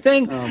wooden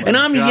thing. And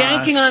I'm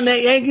yanking on that,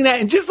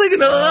 And just like in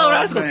the Little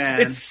Rascals,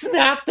 it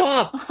snapped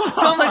off.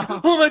 So I'm like,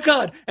 oh my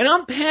God. And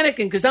I'm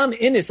panicking because I'm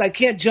in this. I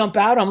can't jump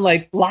out. I'm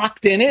like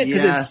locked in it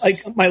because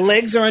it's like my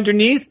legs are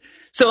underneath.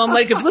 So I'm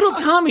like, if little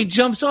Tommy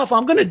jumps off,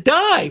 I'm going to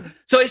die.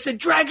 So I said,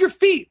 drag your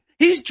feet.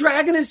 He's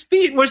dragging his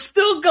feet. We're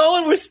still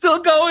going.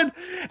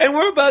 And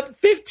we're about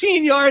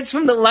 15 yards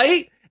from the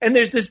light. And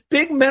there's this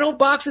big metal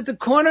box at the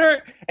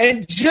corner.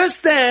 And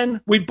just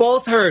then, we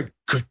both heard,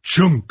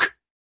 ka-chunk.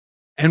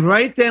 And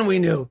right then we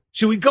knew,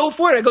 should we go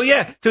for it? I go,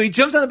 yeah. So he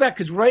jumps on the back.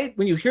 Because right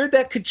when you heard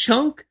that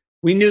ka-chunk,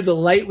 we knew the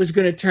light was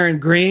going to turn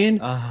green.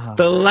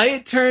 The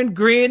light turned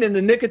green in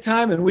the nick of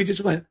time. And we just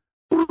went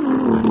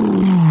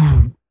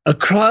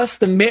across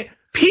the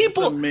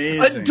people,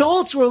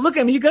 adults were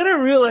looking. I mean, you got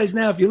to realize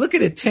now, if you look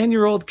at a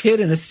 10-year-old kid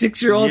and a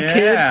 6-year-old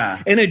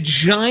kid in a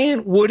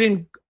giant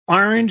wooden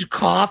orange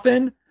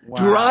coffin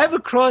drive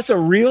across a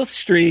real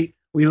street,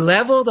 we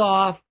leveled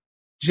off.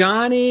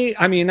 Not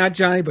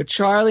Johnny, but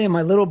Charlie and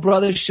my little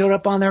brother showed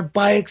up on their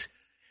bikes,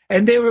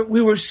 and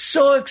we were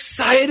so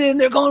excited. And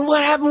they're going,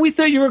 "What happened? We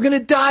thought you were going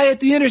to die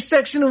at the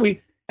intersection."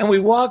 And we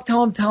walked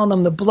home telling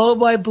them the blow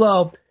by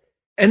blow.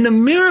 And the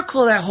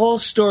miracle of that whole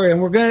story, and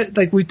we're going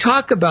to, we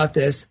talk about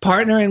this,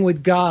 partnering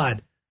with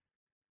God.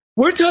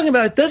 We're talking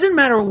about, it doesn't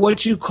matter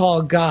what you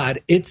call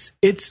God. It's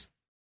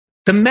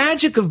the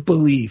magic of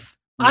belief.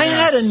 Yes. I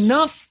had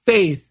enough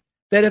faith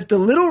that if the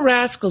Little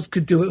Rascals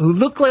could do it, who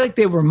looked like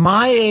they were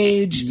my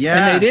age,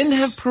 and they didn't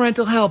have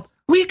parental help,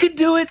 we could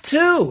do it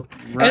too.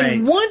 Right.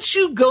 And once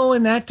you go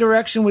in that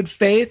direction with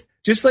faith,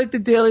 just like the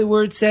Daily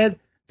Word said,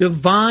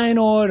 divine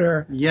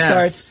order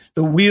starts,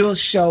 the wheels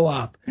show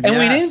up. And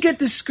we didn't get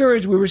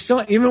discouraged. We were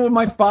even with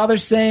my father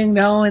saying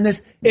no and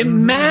this, it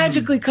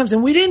magically comes.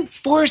 And we didn't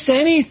force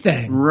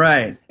anything.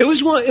 Right. It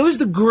was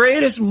the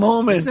greatest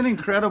moment. It's an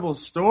incredible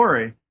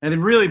story. And it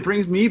really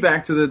brings me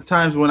back to the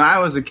times when I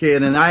was a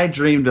kid and I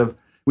dreamed of,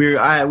 we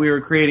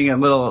were creating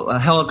a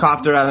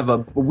helicopter out of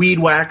a weed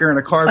whacker and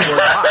a cardboard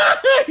box.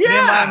 In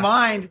my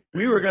mind,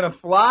 we were going to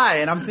fly.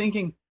 And I'm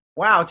thinking,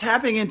 wow,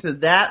 tapping into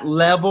that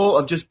level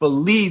of just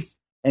belief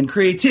and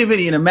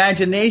creativity and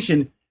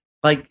imagination,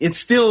 like it's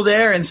still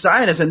there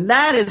inside us. And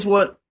that is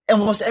what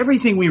almost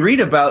everything we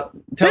read about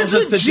tells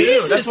us to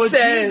do. That's what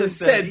Jesus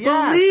said.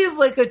 Believe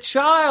like a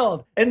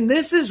child. And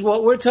this is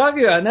what we're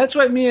talking about. And that's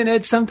why me and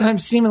Ed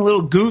sometimes seem a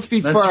little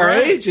goofy for our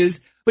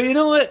ages. But you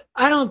know what?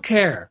 I don't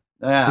care.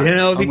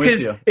 Yeah,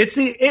 because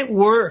it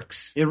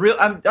works.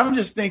 I'm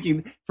just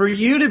thinking, for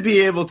you to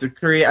be able to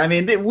create, I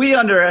mean, we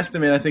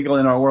underestimate, I think,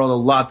 in our world a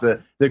lot,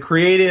 the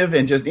creative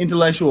and just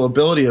intellectual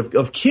ability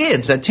of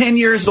kids at 10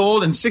 years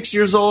old and 6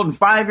 years old and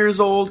 5 years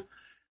old.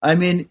 I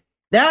mean,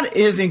 that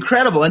is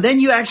incredible. And then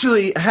you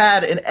actually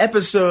had an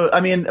episode,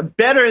 I mean,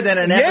 better than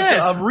an episode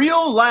of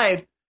real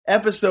life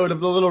episode of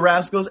The Little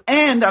Rascals.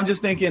 And I'm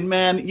just thinking,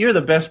 man, you're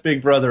the best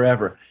big brother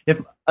ever.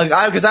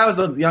 Because I was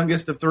the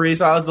youngest of three,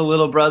 so I was the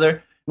little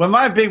brother. When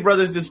my big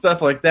brothers did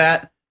stuff like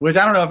that, which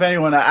I don't know if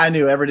anyone I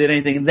knew ever did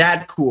anything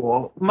that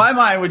cool, my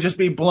mind would just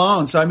be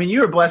blown. So, I mean,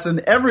 you were blessing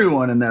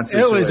everyone in that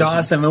situation. It was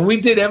awesome. And we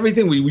did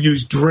everything. We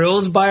used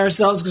drills by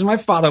ourselves because my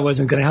father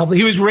wasn't going to help.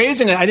 He was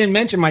raising it. I didn't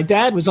mention my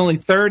dad was only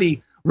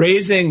 30,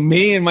 raising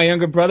me and my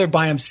younger brother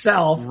by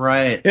himself.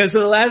 Right. Yeah,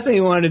 so the last thing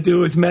he wanted to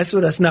do was mess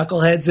with us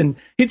knuckleheads, and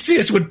he'd see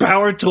us with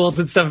power tools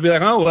and stuff and be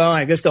like, oh, well,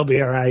 I guess they'll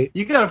be all right.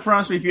 You got to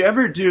promise me, if you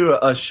ever do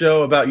a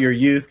show about your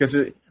youth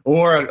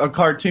or a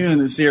cartoon in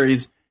the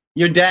series,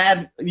 your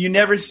dad, you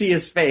never see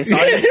his face. All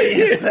you see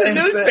is the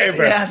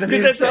newspaper. The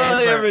newspaper. That's all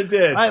I ever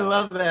did. I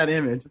love that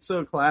image. It's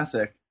so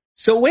classic.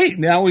 So wait,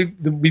 now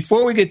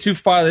before we get too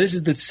far, this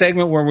is the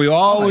segment where we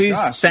always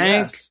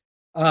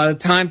time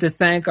to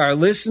thank our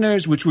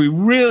listeners, which we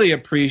really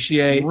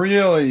appreciate.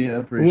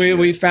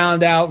 We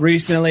found out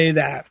recently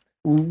that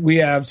we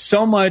have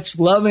so much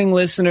loving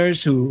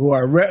listeners who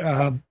are, what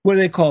are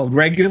they called?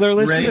 Regular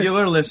listeners?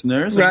 Regular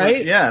listeners.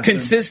 Right? Yeah.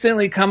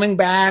 Consistently coming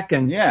back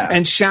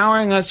and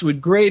showering us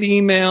with great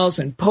emails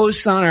and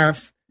posts on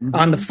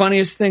on the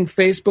Funniest Thing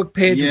Facebook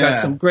page. We've got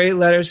some great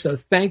letters, so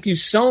thank you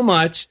so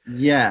much.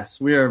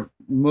 Yes, we are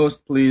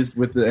most pleased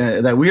with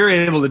that we are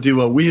able to do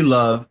what we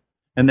love,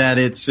 and that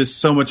it's just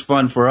so much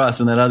fun for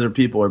us and that other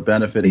people are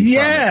benefiting from it.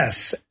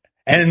 Yes.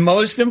 And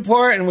most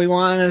important, we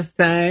want to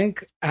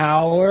thank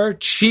our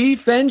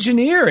chief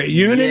engineer at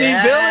Unity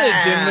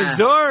Village in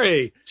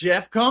Missouri,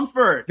 Jeff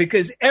Comfort,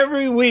 because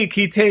every week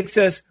he takes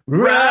us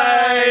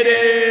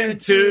right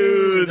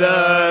into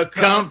the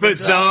comfort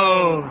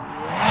zone.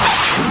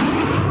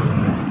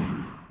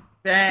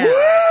 Bam. Woo!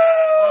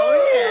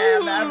 Oh yeah,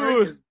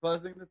 Maverick is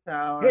buzzing the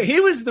tower. Yeah, he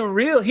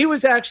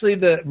was actually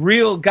the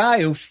real guy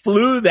who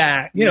flew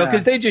that,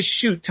 because they just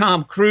shoot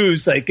Tom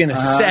Cruise like in a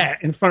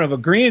set in front of a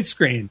green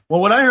screen.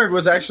 Well, what I heard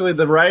was actually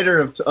the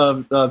writer of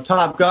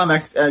Top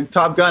Gun.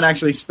 Top Gun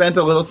actually spent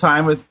a little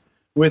time with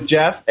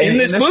Jeff in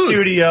the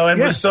studio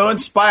and was so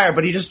inspired,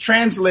 but he just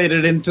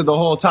translated it into the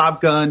whole Top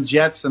Gun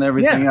jets and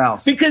everything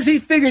else. Because he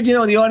figured, the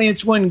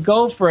audience wouldn't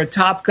go for a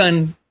Top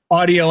Gun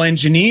audio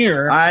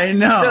engineer. I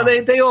know. So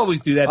they always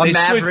do that. They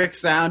Maverick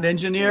sound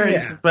engineer.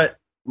 But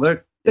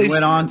look, they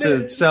went on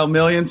to sell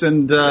millions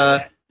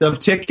of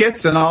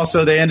tickets, and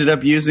also they ended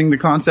up using the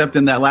concept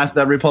in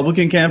that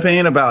Republican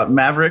campaign about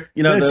Maverick.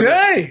 That's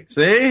right.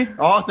 See?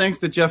 All thanks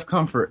to Jeff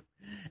Comfort.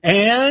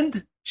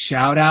 And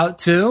shout out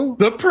to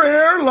the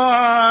prayer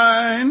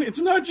line. It's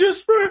not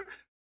just for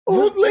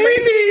old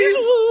ladies.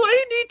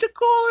 I need to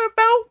call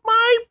about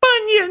my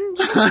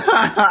bunions.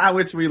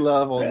 Which we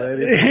love, old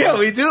ladies. Yeah,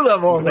 we do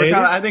love old ladies.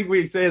 I think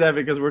we say that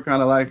because we're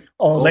kind of like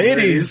old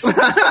ladies. And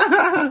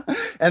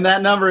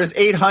that number is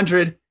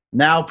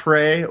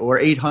 800-NOW-PRAY or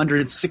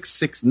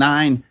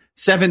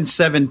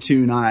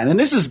 800-669-7729. And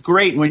this is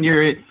great when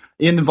you're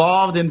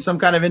involved in some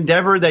kind of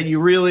endeavor that you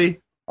really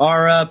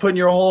are putting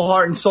your whole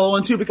heart and soul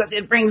into, because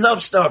it brings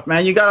up stuff,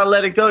 man. You got to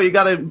let it go. You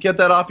got to get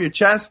that off your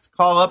chest.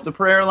 Call up the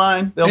prayer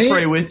line. They'll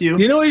pray with you.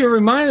 You know what you're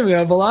reminding me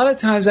of? A lot of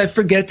times I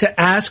forget to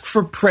ask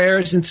for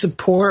prayers and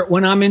support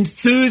when I'm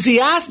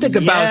enthusiastic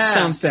about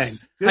something.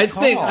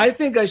 I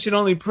think I should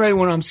only pray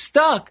when I'm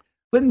stuck,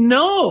 but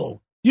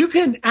no. You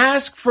can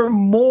ask for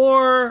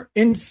more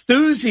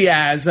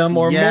enthusiasm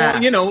or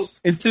more,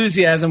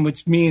 enthusiasm,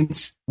 which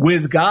means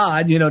with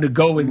God, to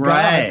go with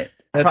God.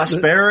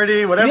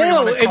 Prosperity, whatever you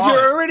want to call it. If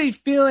you're already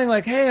feeling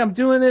like, hey, I'm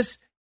doing this,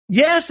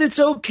 yes, it's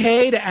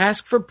okay to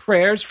ask for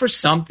prayers for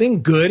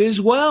something good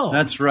as well.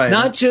 That's right.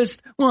 Not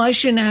just, I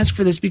shouldn't ask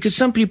for this because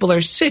some people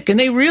are sick and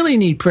they really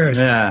need prayers.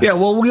 Yeah,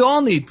 well, we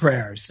all need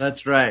prayers.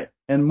 That's right.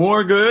 And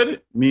more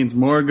good means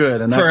more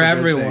good. And that's for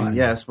everyone.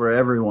 Yes, for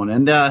everyone.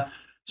 And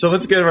so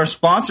let's give our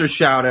sponsor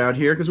shout out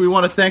here, because we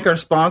want to thank our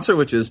sponsor,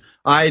 which is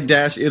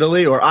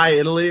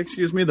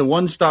iItaly, the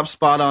one-stop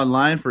spot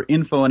online for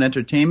info and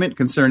entertainment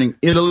concerning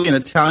Italy and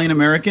Italian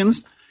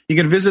Americans. You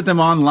can visit them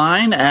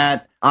online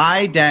at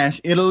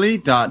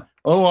i-italy.org.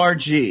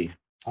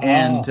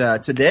 And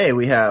today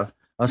we have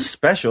a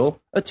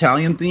special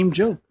Italian-themed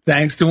joke.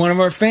 Thanks to one of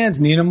our fans,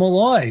 Nina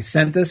Malloy,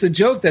 sent us a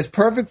joke that's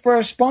perfect for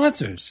our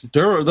sponsors.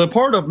 The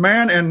part of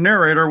man and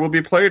narrator will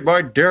be played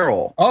by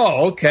Daryl.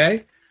 Oh,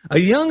 okay. A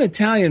young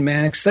Italian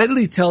man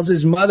excitedly tells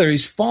his mother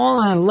he's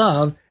fallen in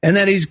love and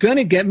that he's going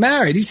to get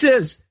married. He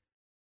says,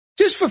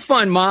 just for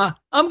fun, Ma,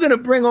 I'm going to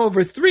bring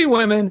over 3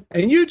 women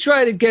and you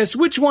try to guess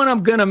which one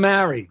I'm going to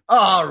marry.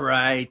 All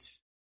right.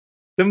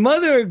 The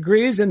mother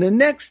agrees, and the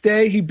next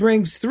day he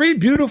brings 3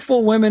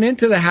 beautiful women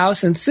into the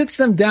house and sits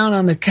them down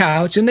on the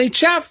couch, and they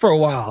chat for a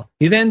while.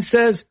 He then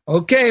says,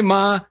 okay,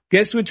 Ma,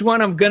 guess which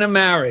one I'm going to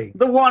marry.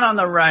 The one on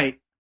the right.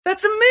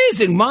 That's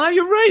amazing, Ma.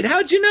 You're right.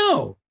 How'd you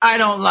know? I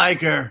don't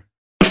like her.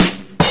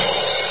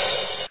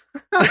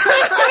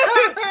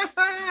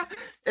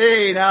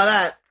 Hey, now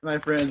that, my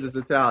friends, is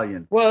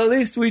Italian. Well, at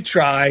least we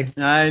try.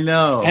 I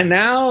know. And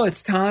now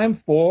it's time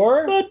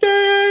for the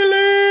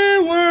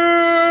Daily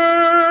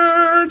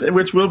Word,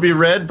 which will be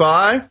read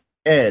by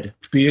Ed.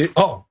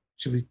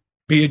 Should we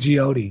be a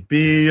Giodi?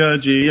 Be a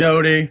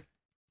Giodi.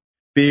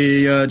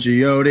 Be a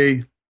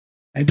Giodi.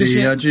 And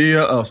be a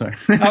Gio. Oh, sorry.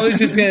 I was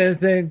just going to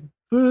think,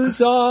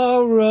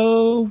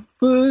 Fusaro.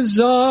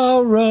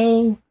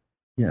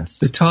 Yes.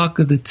 The talk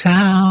of the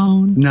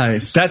town.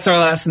 Nice. That's our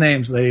last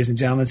names, ladies and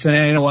gentlemen. So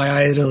now you know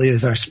why Italy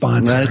is our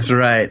sponsor. That's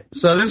right.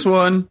 So this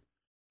one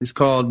is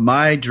called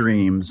My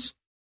Dreams,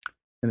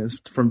 and it's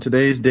from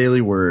today's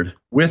Daily Word.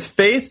 With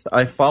faith,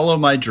 I follow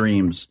my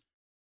dreams.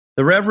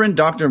 The Reverend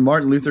Dr.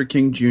 Martin Luther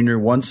King Jr.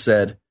 once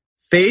said,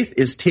 faith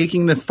is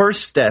taking the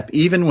first step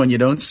even when you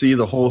don't see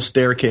the whole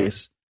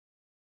staircase.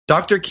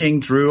 Dr.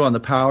 King drew on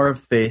the power of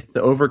faith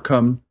to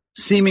overcome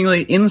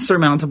seemingly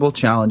insurmountable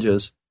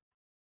challenges.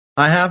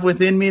 I have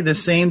within me the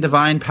same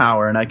divine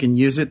power, and I can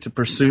use it to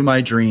pursue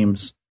my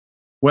dreams.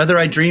 Whether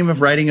I dream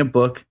of writing a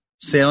book,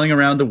 sailing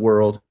around the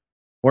world,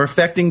 or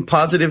effecting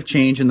positive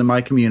change in my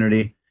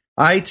community,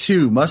 I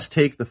too must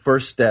take the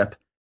first step,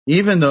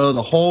 even though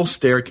the whole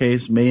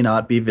staircase may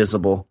not be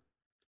visible.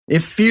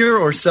 If fear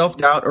or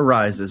self-doubt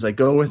arises, I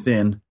go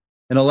within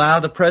and allow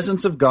the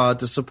presence of God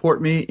to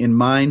support me in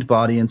mind,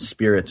 body, and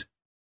spirit.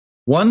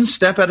 One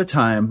step at a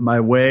time, my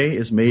way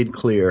is made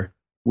clear.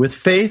 With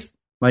faith,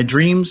 my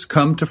dreams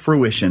come to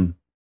fruition.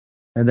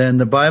 And then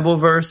the Bible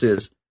verse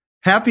is,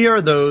 happy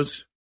are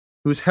those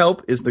whose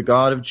help is the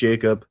God of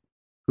Jacob,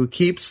 who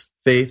keeps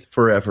faith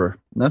forever.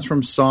 And that's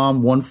from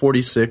Psalm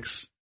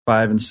 146,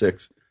 5 and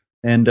 6.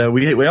 And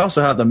we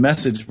also have the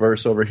message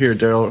verse over here,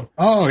 Daryl.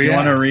 Oh, yeah. You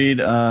want to read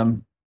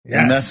the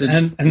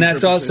message? And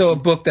that's also a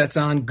book that's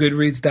on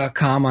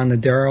Goodreads.com on the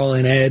Daryl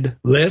and Ed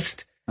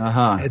list.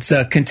 Uh-huh. It's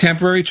a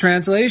contemporary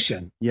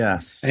translation.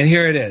 Yes. And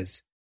here it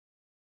is.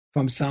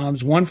 From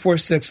Psalms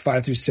 146,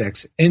 5 through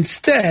 6.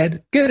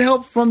 Instead, get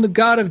help from the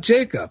God of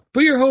Jacob.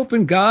 Put your hope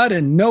in God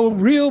and know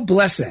real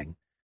blessing.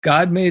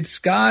 God made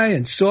sky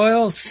and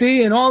soil,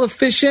 sea, and all the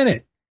fish in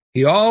it.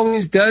 He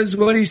always does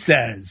what he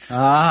says.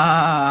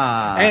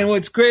 And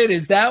what's great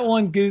is that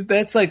one gives,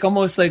 that's like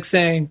almost like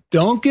saying,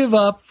 don't give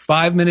up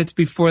 5 minutes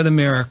before the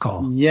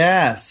miracle.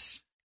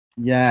 Yes.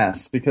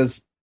 Yes,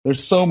 because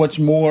there's so much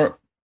more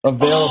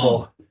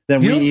available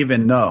than we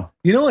even know.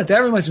 You know what? That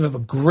reminds me of a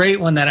great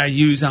one that I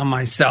use on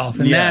myself.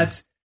 And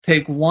that's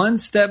take one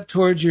step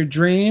towards your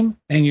dream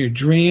and your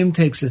dream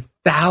takes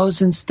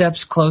 1,000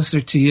 steps closer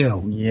to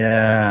you.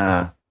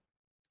 Yeah.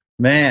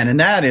 Man, and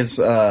that is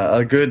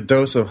a good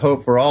dose of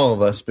hope for all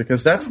of us,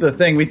 because that's the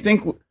thing. We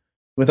think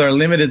with our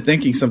limited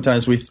thinking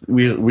sometimes we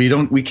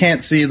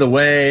can't see the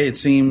way. It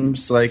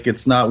seems like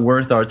it's not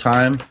worth our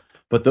time.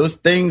 But those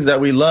things that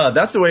we love,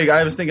 that's the way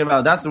I was thinking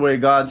about. That's the way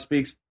God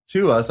speaks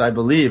to us, I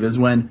believe, is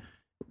when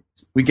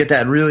we get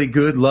that really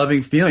good,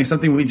 loving feeling,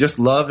 something we just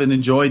love and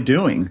enjoy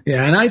doing.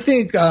 Yeah, and I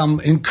think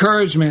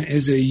encouragement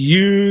is a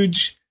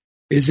huge,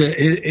 you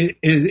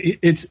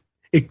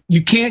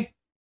can't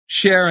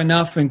share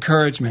enough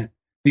encouragement,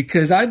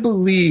 because I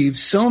believe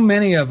so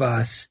many of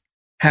us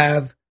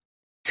have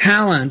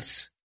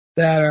talents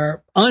that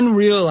are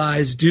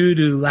unrealized due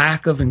to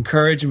lack of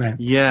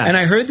encouragement. Yes. And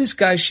I heard this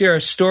guy share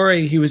a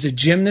story. He was a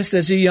gymnast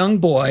as a young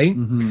boy,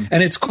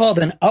 and it's called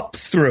an up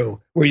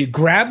through, where you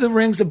grab the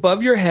rings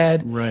above your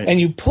head and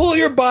you pull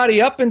your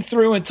body up and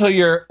through until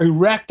you're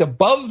erect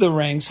above the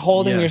rings,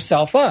 holding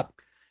yourself up.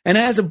 And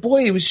as a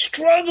boy, he was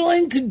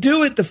struggling to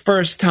do it the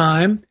first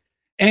time,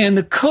 and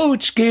the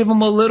coach gave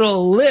him a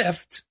little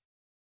lift,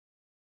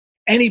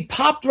 and he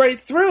popped right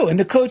through. And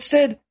the coach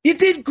said, "You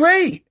did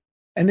great."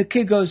 And the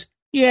kid goes,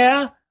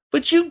 "Yeah,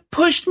 but you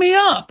pushed me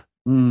up."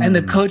 And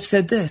the coach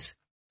said this,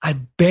 "I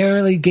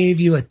barely gave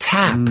you a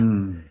tap."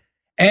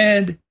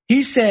 And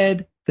he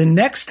said the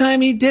next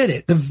time he did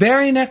it, the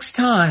very next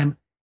time,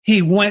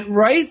 he went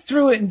right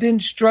through it and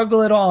didn't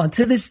struggle at all. And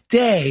to this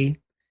day,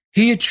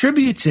 he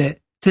attributes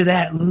it to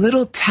that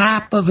little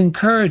tap of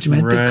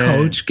encouragement the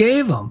coach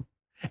gave him.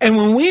 And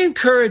when we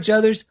encourage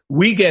others,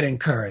 we get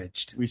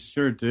encouraged. We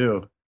sure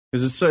do.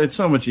 Because it's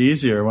so much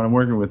easier when I'm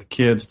working with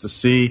kids to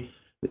see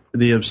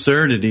the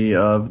absurdity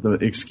of the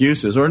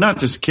excuses, or not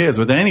just kids,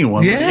 with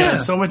anyone. Yeah.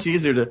 It's so much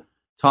easier to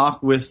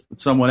talk with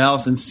someone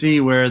else and see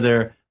where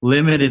they're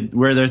limited,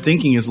 where their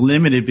thinking is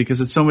limited, because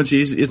it's so much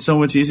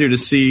easier to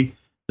see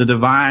the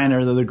divine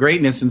or the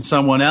greatness in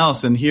someone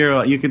else. And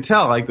here you can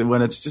tell, like,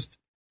 when it's just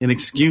an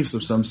excuse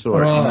of some sort.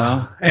 You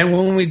know? And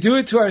when we do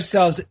it to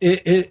ourselves,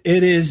 it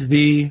is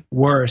the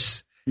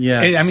worst.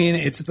 Yes. I mean,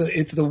 it's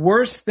the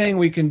worst thing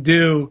we can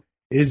do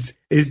is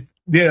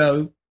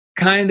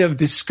kind of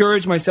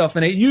discourage myself,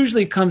 and it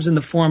usually comes in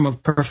the form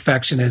of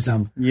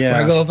perfectionism. Yeah.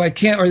 Where I go, if I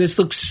can't, or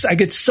I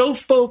get so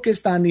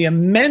focused on the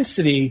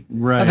immensity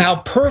of how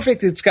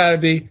perfect it's got to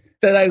be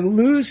that I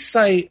lose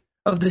sight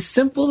of the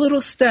simple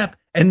little step,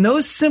 and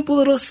those simple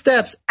little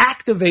steps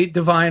activate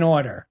divine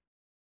order.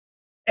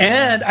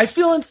 And I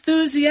feel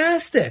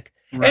enthusiastic.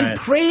 Right. And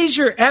praise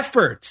your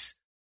efforts.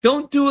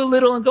 Don't do a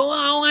little and go,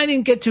 oh, I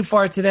didn't get too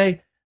far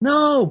today.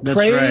 No, That's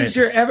praise right.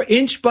 your effort.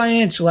 Inch by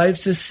inch,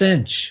 life's a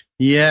cinch.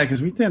 Yeah,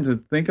 because we tend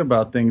to think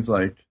about things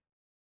like,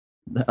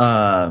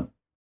 so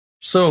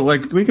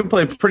like we can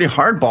play pretty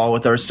hardball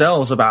with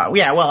ourselves about,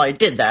 yeah, well, I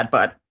did that,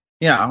 but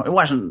you know, it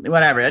wasn't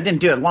whatever. I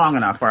didn't do it long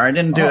enough, or I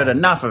didn't do it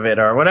enough of it,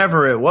 or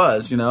whatever it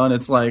was, you know. And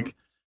it's like,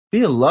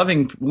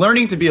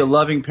 learning to be a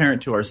loving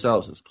parent to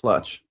ourselves is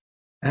clutch.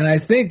 And I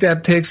think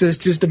that takes us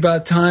just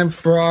about time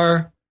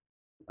for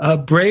our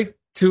break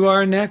to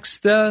our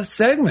next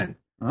segment.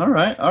 All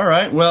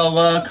right.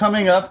 Well,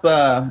 coming up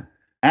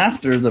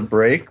after the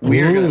break,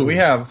 we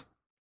have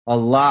a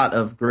lot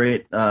of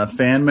great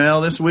fan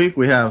mail this week.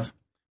 We have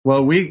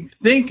what we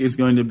think is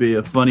going to be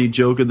a funny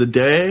joke of the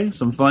day,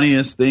 some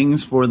funniest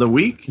things for the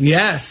week.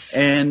 Yes.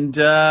 And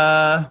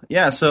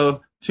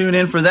so tune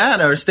in for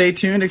that, or stay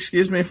tuned,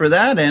 for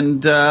that.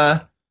 And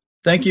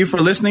thank you for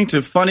listening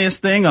to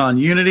Funniest Thing on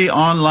Unity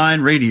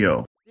Online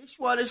Radio. This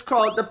one is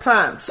called The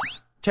Pants.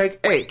 Take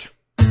 8.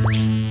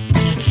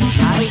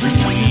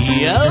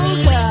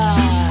 Yoga!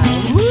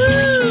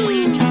 Woo!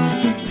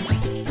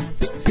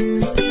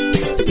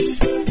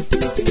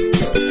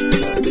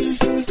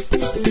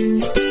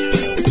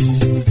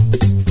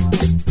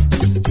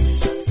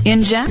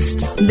 In jest,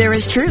 there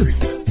is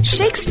truth.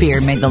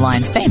 Shakespeare made the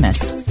line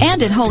famous.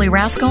 And at Holy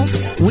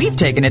Rascals, we've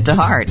taken it to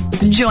heart.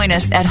 Join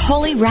us at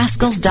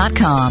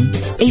holyrascals.com,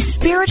 a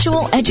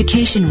spiritual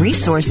education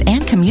resource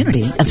and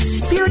community of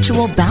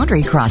spiritual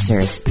boundary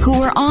crossers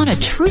who are on a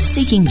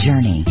truth-seeking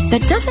journey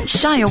that doesn't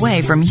shy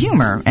away from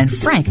humor and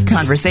frank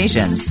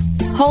conversations.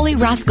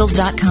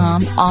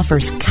 holyrascals.com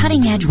offers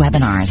cutting-edge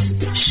webinars,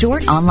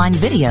 short online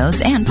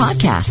videos, and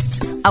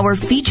podcasts. Our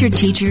featured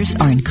teachers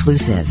are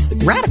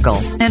inclusive, radical,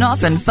 and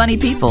often funny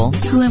people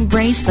who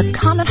embrace the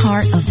common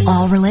heart of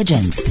all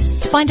religions.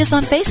 Find us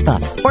on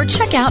Facebook or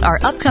check out our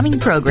upcoming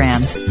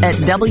programs at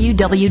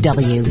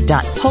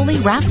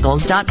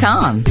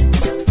www.holyrascals.com.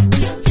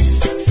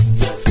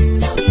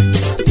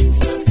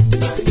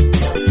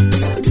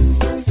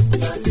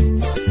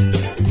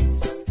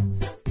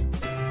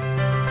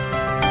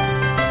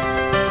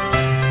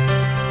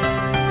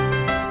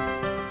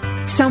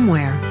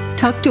 Somewhere,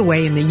 tucked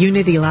away in the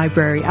Unity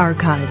Library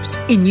archives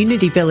in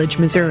Unity Village,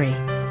 Missouri,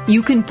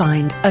 you can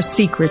find a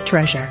secret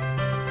treasure.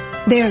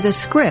 They are the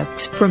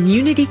scripts from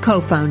Unity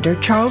co-founder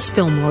Charles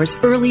Fillmore's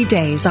early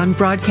days on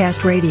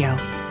broadcast radio.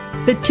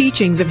 The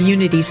teachings of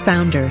Unity's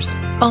founders,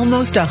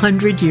 almost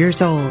 100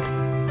 years old.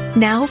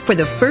 Now, for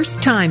the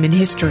first time in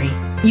history,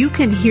 you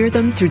can hear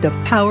them through the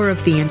power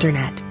of the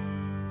Internet.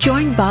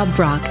 Join Bob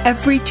Brock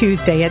every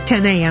Tuesday at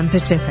 10 a.m.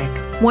 Pacific,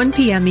 1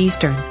 p.m.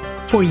 Eastern,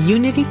 for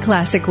Unity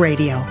Classic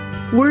Radio.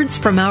 Words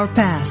from our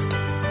past.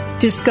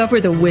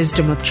 Discover the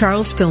wisdom of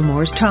Charles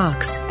Fillmore's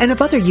talks and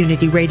of other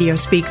Unity radio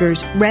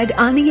speakers read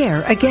on the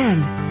air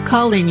again.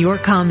 Call in your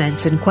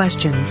comments and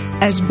questions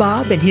as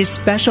Bob and his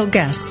special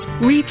guests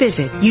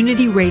revisit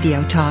Unity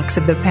radio talks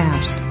of the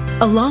past,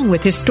 along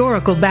with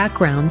historical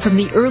background from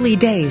the early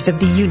days of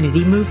the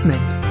Unity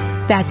movement.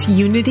 That's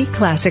Unity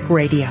Classic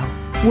Radio.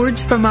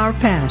 Words from our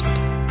past.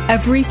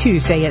 Every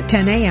Tuesday at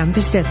 10 a.m.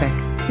 Pacific,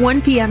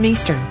 1 p.m.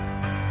 Eastern.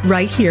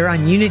 Right here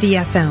on Unity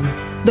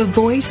FM. The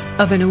voice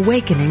of an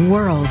awakening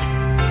world.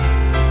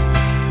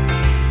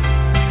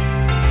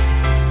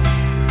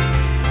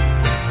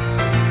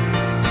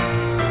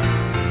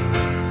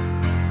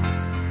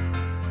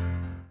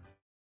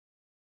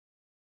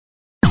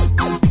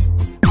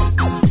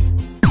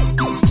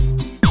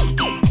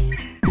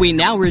 We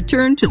now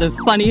return to the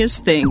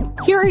funniest thing.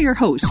 Here are your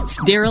hosts,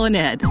 Daryl and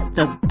Ed,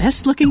 the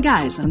best-looking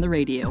guys on the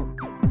radio.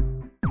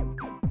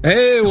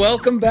 Hey,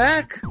 welcome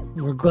back.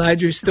 We're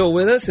glad you're still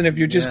with us. And if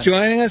you're just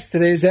joining us,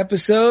 today's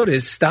episode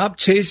is Stop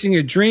Chasing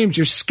Your Dreams.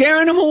 You're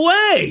scaring them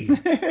away.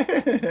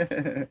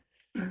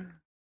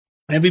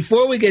 And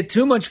before we get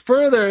too much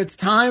further, it's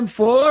time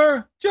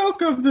for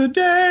Joke of the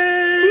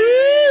Day.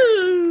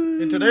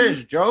 Woo! In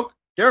today's joke,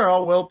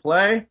 Daryl will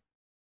play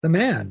the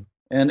man,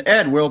 and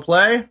Ed will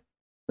play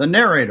the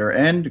narrator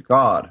and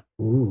God.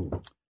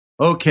 Ooh.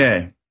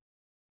 Okay.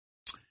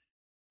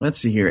 Let's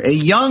see here. A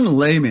young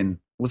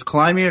layman was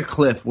climbing a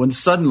cliff when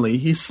suddenly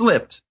he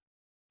slipped.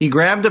 He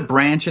grabbed a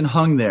branch and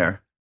hung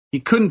there. He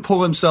couldn't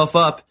pull himself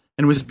up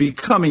and was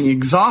becoming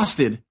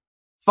exhausted.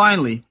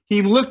 Finally,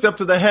 he looked up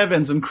to the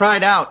heavens and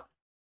cried out,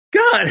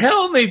 God,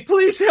 help me!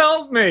 Please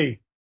help me!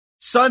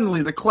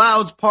 Suddenly, the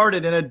clouds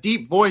parted and a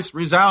deep voice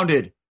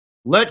resounded,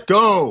 Let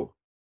go!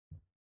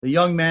 The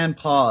young man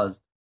paused,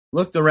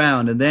 looked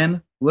around, and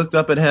then looked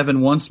up at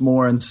heaven once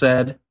more and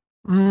said,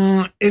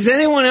 Is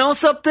anyone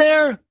else up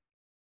there?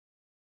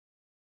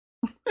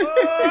 Whoa!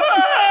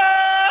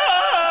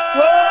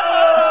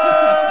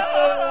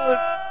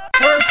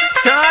 Perfect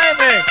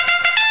timing!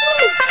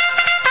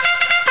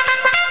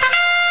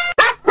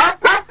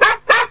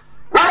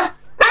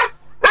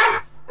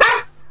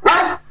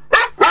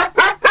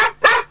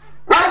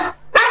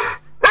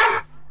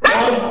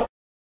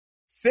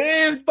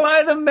 Saved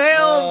by the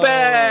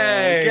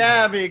mailbag!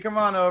 come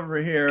on over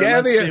here.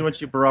 Gabby, let's see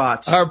what you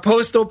brought. Our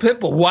postal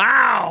pitbull.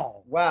 Wow.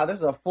 Wow,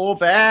 there's a full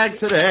bag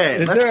today.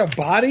 Is there a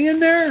body in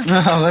there?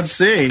 Let's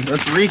see.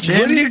 Let's reach in.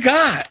 What do you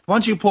got? Why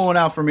don't you pull one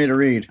out for me to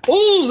read?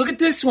 Oh, look at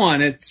this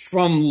one. It's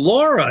from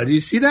Laura. Do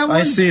you see that one?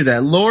 I see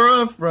that.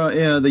 Laura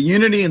from the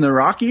Unity in the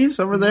Rockies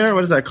over there.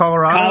 What is that,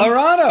 Colorado?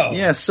 Colorado.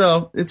 Yeah,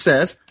 so it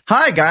says,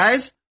 "Hi,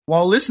 guys.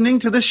 While listening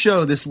to the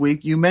show this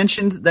week, you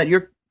mentioned that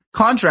your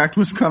contract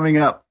was coming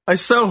up. I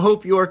so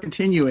hope you are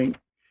continuing.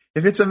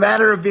 If it's a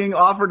matter of being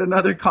offered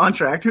another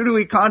contract, who do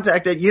we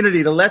contact at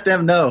Unity to let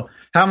them know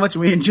how much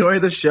we enjoy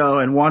the show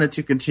and want it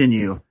to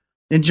continue?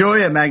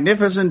 Enjoy a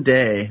magnificent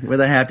day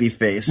with a happy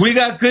face." We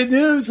got good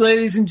news,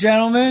 ladies and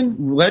gentlemen.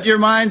 Let your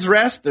minds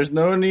rest. There's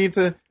no need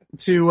to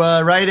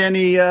write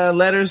any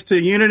letters to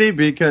Unity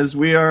because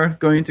we are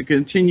going to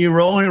continue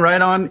rolling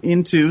right on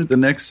into the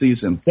next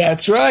season.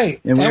 That's right.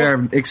 And we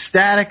are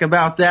ecstatic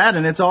about that,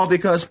 and it's all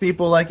because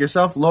people like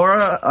yourself,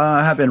 Laura,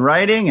 have been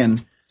writing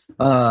and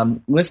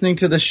listening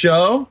to the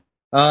show.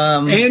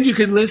 And you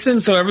could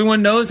listen, so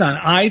everyone knows, on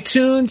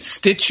iTunes,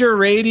 Stitcher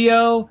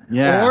Radio,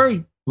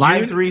 or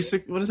Live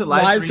 360. What is it?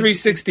 Live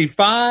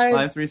 365.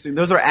 Live 360.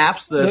 Those are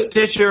apps. The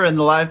Stitcher and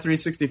the Live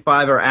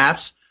 365 are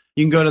apps.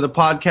 You can go to the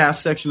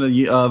podcast section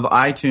of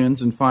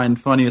iTunes and find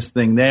Funniest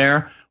Thing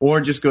there, or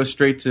just go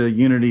straight to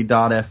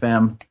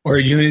unity.fm. Or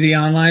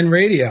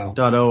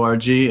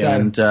unityonlineradio.org.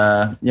 And,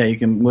 you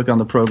can look on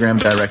the program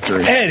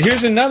directory. Ed,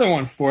 here's another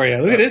one for you.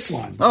 Look at this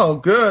one. Oh,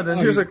 good.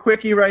 Here's a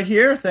quickie right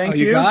here. Thank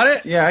you. You got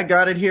it? Yeah, I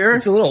got it here.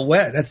 It's a little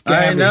wet. That's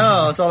Gabby. I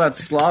know. It's all that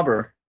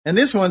slobber. And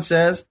this one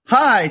says,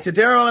 "Hi to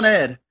Daryl and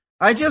Ed.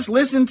 I just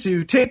listened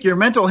to Take Your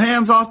Mental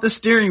Hands Off the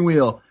Steering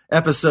Wheel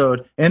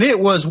episode, and it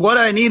was what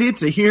I needed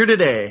to hear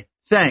today.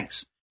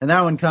 Thanks." And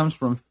that one comes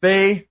from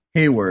Faye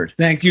Hayward.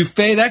 Thank you,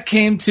 Faye. That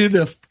came to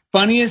the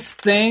Funniest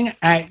Thing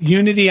at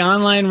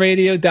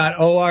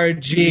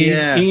unityonlineradio.org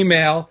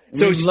email.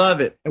 So we love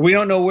it. We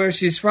don't know where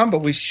she's from, but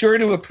we sure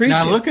do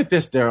appreciate it. Now look at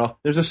this, Daryl.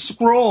 There's a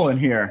scroll in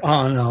here.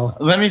 Oh, no.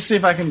 Let me see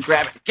if I can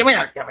grab it. Give me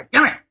that.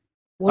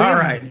 All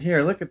right,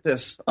 here, look at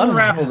this.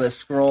 Unravel this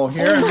scroll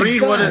here and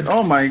read what it...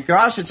 Oh, my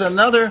gosh, it's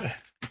another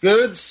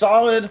good,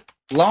 solid,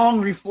 long,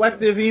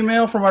 reflective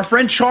email from our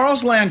friend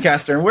Charles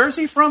Lancaster. And where's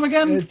he from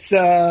again? It's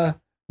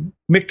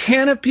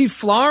McCanopy,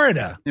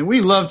 Florida. And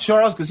we love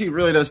Charles because he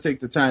really does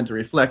take the time to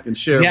reflect and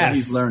share what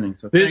he's learning.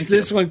 So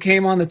this one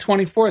came on the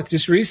 24th,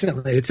 just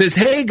recently. It says,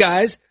 "Hey,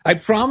 guys, I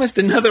promised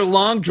another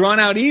long,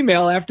 drawn-out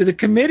email after the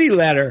committee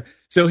letter.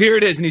 So here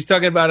it is." And he's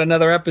talking about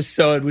another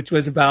episode, which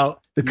was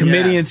about the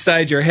committee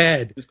inside your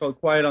head. It's called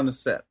Quiet on the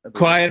Set.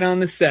 Quiet on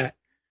the Set.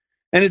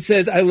 And it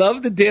says, "I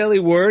love the Daily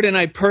Word, and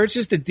I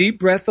purchased A Deep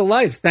Breath of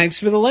Life. Thanks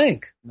for the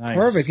link." Nice.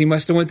 Perfect. He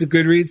must have went to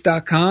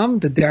goodreads.com,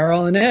 to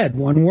Daryl and Ed,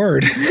 one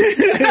word.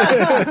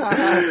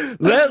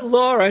 Let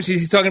Laura,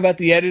 she's talking about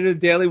the editor of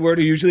the Daily Word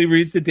who usually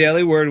reads the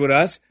Daily Word with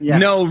us. Yeah.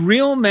 No,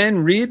 real men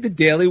read the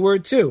Daily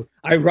Word too.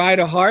 I ride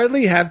a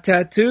Harley, have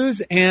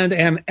tattoos, and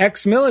am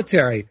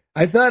ex-military.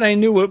 I thought I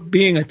knew what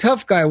being a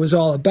tough guy was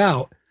all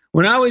about.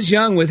 When I was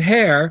young with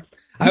hair,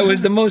 I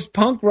was the most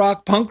punk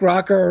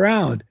rocker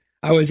around.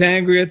 I was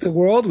angry at the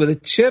world with a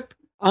chip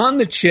on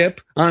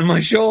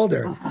my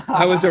shoulder.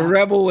 I was a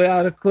rebel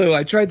without a clue.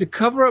 I tried to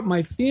cover up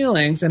my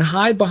feelings and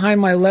hide behind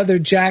my leather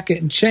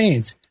jacket and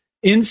chains.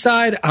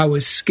 Inside, I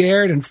was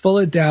scared and full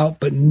of doubt,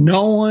 but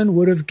no one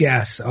would have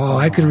guessed. Oh,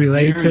 I could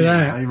relate to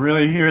that. I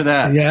really hear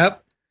that. Yep.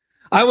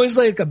 I was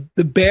like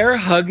the bear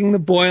hugging the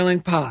boiling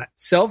pot.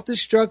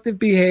 Self-destructive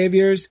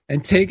behaviors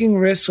and taking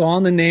risks all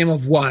in the name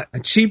of what? A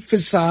cheap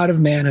facade of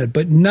manhood.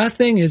 But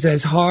nothing is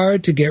as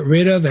hard to get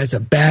rid of as a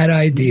bad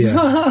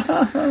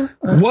idea.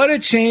 What a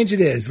change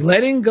it is.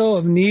 Letting go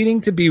of needing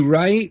to be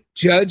right,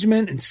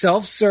 judgment, and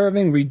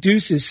self-serving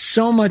reduces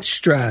so much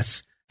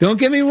stress. Don't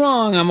get me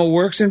wrong, I'm a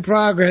works in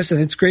progress,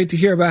 and it's great to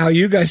hear about how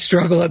you guys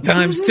struggle at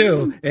times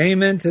too.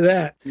 Amen to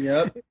that.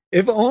 Yep.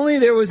 If only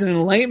there was an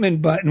enlightenment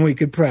button we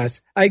could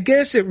press. I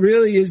guess it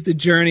really is the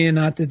journey and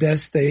not the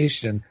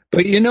destination.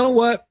 But you know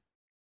what?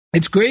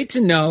 It's great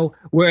to know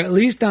we're at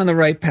least on the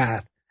right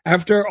path.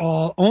 After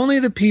all, only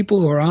the people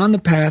who are on the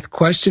path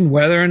question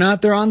whether or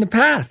not they're on the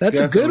path. That's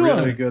a good one.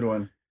 Really good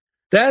one.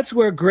 That's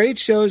where great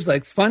shows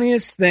like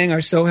Funniest Thing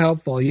are so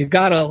helpful. You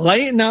got to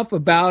lighten up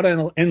about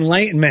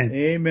enlightenment.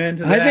 Amen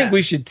to that. I think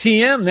we should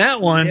TM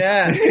that one.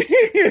 Yeah.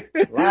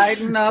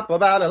 Lighten up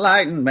about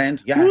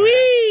enlightenment. Yeah.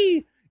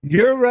 Whee!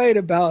 You're right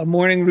about a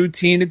morning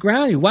routine to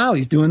ground you. Wow,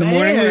 he's doing the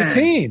morning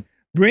routine.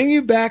 Bring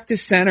you back to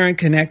center and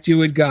connect you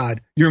with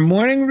God. Your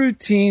morning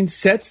routine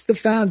sets the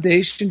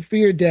foundation for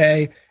your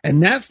day,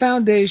 and that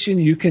foundation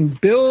you can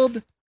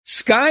build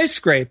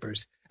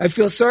skyscrapers. I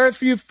feel sorry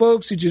for you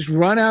folks who just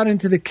run out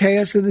into the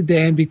chaos of the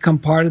day and become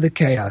part of the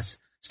chaos.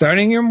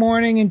 Starting your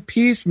morning in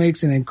peace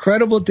makes an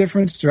incredible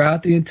difference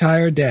throughout the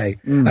entire day.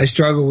 I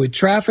struggle with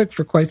traffic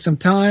for quite some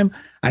time.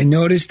 I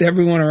noticed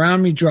everyone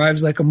around me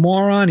drives like a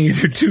moron,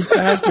 either too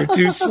fast or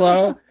too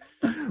slow.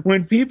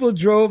 When people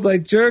drove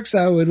like jerks,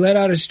 I would let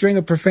out a string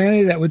of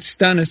profanity that would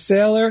stun a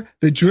sailor.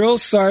 The drill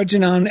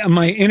sergeant on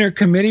my inner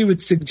committee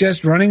would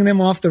suggest running them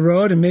off the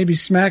road and maybe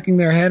smacking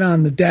their head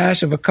on the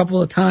dash of a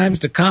couple of times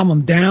to calm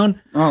them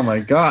down. Oh, my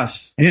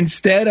gosh.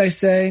 Instead, I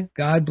say,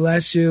 God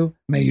bless you.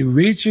 May you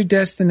reach your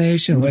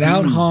destination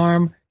without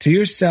harm to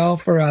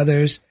yourself or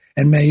others,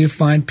 and may you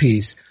find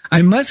peace.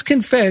 I must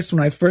confess,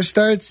 when I first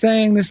started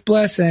saying this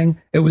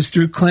blessing, it was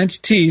through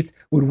clenched teeth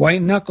with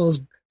white knuckles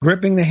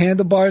gripping the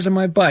handlebars of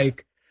my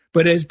bike,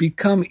 but it has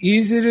become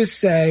easier to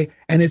say,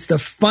 and it's the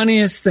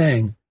funniest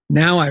thing.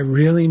 Now I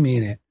really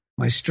mean it.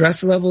 My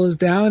stress level is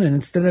down, and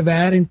instead of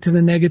adding to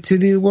the negativity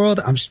of the world,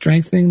 I'm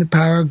strengthening the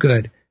power of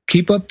good.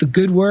 Keep up the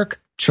good work,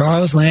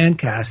 Charles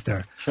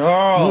Lancaster.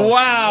 Charles.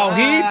 Wow.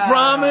 He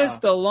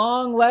promised a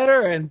long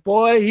letter, and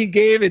boy, he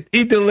gave it.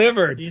 He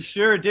delivered. He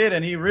sure did,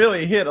 and he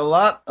really hit a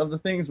lot of the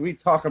things we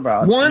talk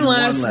about. One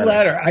last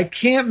letter. I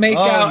can't make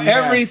out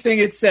everything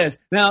it says.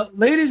 Now,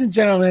 ladies and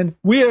gentlemen,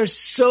 we are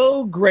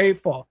so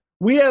grateful.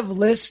 We have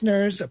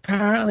listeners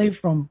apparently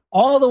from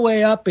all the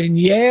way up in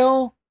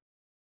Yale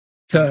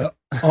to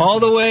all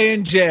the way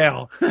in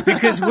jail,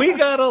 because we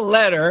got a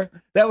letter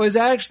that was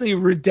actually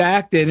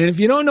redacted. And if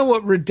you don't know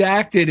what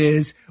redacted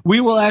is, we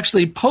will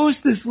actually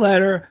post this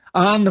letter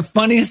on the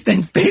Funniest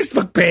Thing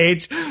Facebook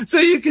page so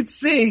you could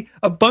see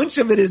a bunch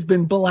of it has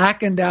been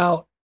blackened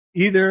out.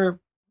 He's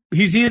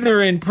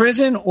either in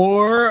prison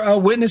or a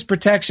witness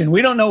protection.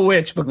 We don't know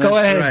which, but go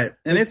ahead. That's right.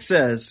 And it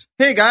says,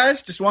 hey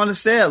guys, just wanted to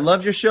say I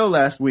loved your show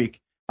last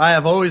week. I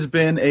have always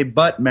been a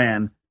butt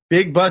man.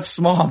 Big butts,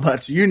 small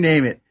butts, you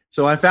name it.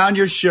 So I found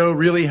your show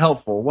really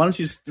helpful. Why don't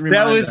you remind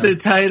That was the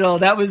title.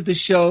 That was the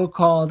show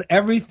called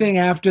Everything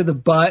After the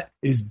Butt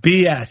is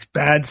BS,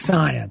 Bad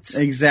Science.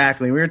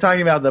 Exactly. We were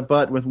talking about the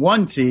butt with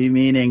one T,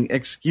 meaning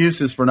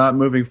excuses for not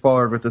moving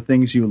forward with the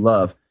things you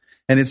love.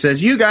 And it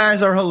says, you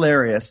guys are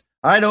hilarious.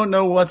 I don't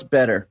know what's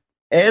better.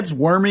 Ed's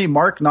wormy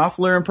Mark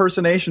Knopfler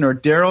impersonation or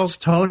Daryl's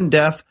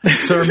tone-deaf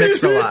Sir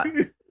Mix-a-Lot.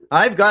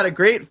 I've got a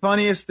great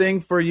funniest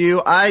thing for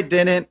you. I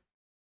didn't.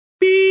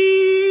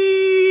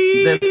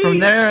 From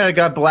there, I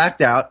got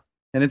blacked out.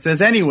 And it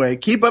says, anyway,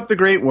 keep up the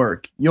great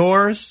work.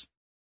 Yours,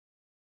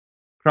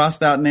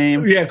 crossed out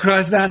name. Yeah,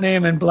 crossed out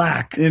name in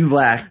black. In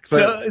black.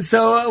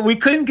 So we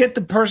couldn't get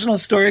the personal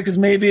story because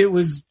maybe it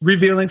was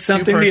revealing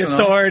something the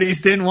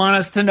authorities didn't want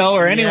us to know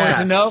or anyone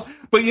to know.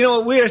 But you know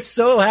what? We are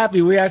so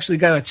happy we actually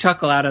got a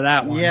chuckle out of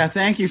that one. Yeah,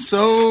 thank you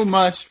so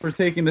much for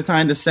taking the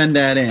time to send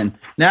that in.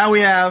 Now we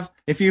have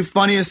a few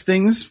funniest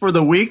things for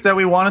the week that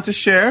we wanted to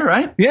share,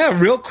 right? Yeah,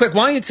 real quick.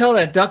 Why don't you tell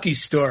that Ducky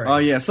story? Oh,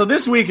 yeah. So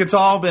this week it's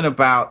all been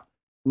about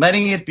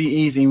letting it be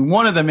easy.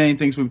 One of the main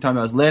things we've talked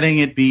about is letting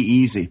it be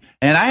easy.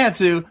 And I had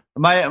to,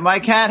 my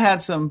cat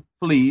had some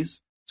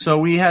fleas, so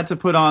we had to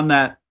put on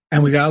that.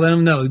 And we got to let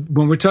him know,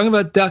 when we're talking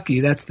about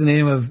Ducky, that's the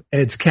name of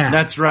Ed's cat.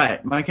 That's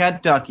right. My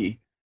cat, Ducky.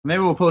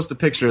 Maybe we'll post a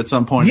picture at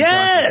some point.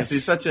 Yes!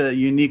 He's such a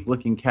unique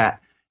looking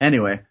cat.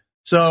 Anyway,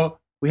 so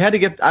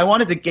I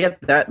wanted to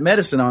get that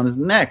medicine on his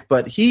neck,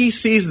 but he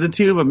sees the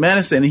tube of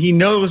medicine and he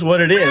knows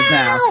what it is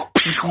now.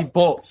 He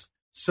bolts.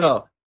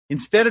 So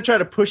instead of trying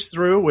to push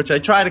through, which I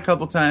tried a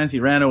couple times, he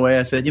ran away.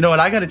 I said, you know what?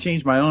 I got to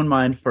change my own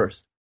mind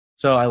first.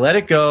 So I let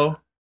it go.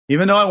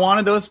 Even though I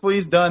wanted those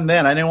fleas done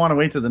then, I didn't want to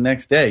wait till the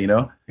next day, you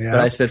know? Yeah.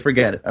 But I said,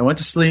 forget it. I went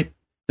to sleep.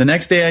 The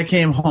next day I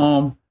came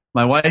home.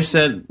 My wife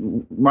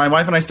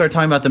and I started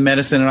talking about the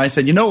medicine, and I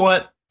said, you know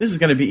what? This is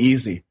going to be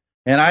easy.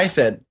 And I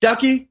said,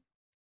 Ducky,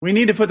 we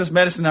need to put this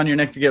medicine on your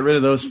neck to get rid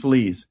of those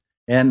fleas.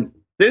 And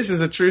this is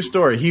a true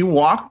story. He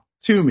walked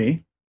to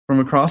me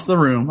from across the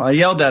room. I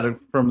yelled at him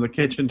from the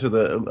kitchen to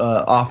the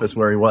office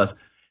where he was.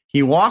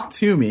 He walked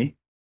to me,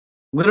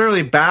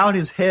 literally bowed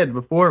his head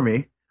before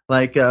me,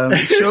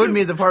 showed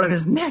me the part of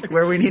his neck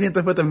where we needed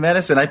to put the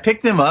medicine. I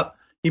picked him up.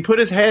 He put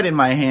his head in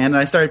my hand, and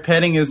I started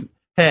petting his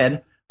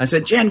head. I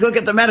said, Jen, go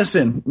get the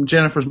medicine.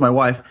 Jennifer's my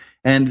wife.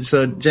 And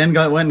so Jen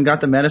went and got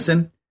the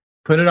medicine,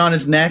 put it on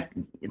his neck.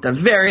 At the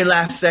very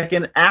last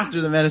second, after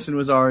the medicine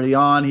was already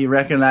on, he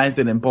recognized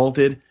it and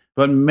bolted.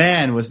 But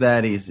man, was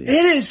that easy.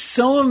 It is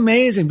so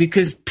amazing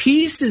because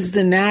peace is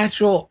the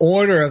natural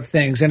order of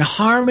things and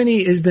harmony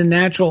is the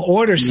natural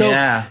order.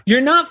 So you're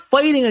not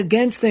fighting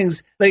against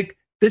things. Like,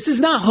 this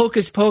is not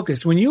hocus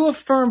pocus. When you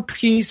affirm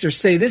peace or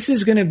say this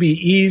is going to be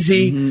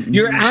easy,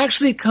 you're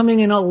actually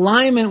coming in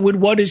alignment with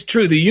what is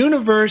true. The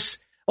universe,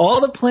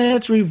 all the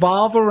planets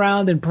revolve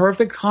around in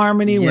perfect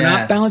harmony. Yes. We're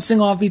not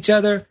bouncing off each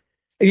other.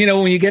 You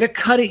know, when you get a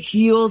cut, it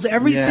heals.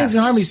 Everything's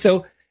in harmony.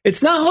 So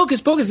it's not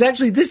hocus pocus.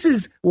 Actually, this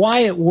is why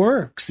it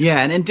works. Yeah,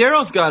 and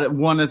Daryl's got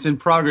one that's in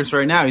progress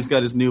right now. He's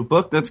got his new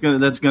book that's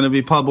gonna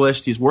be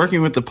published. He's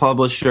working with the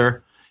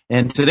publisher.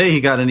 And today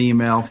he got an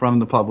email from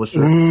the publisher.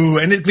 Ooh,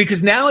 and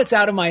because now it's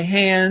out of my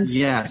hands.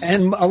 Yes.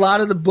 And a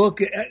lot of the book,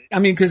 I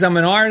mean, because I'm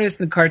an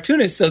artist and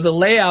cartoonist, so the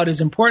layout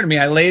is important to me.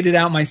 I laid it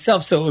out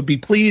myself so it would be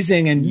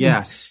pleasing. And, you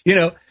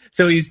know,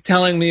 so he's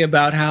telling me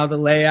about how the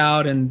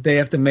layout and they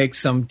have to make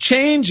some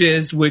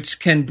changes, which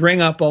can bring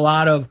up a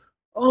lot of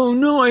oh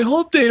no, I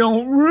hope they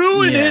don't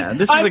ruin it.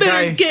 This is I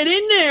better get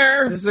in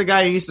there. This is a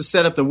guy who used to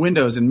set up the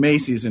windows in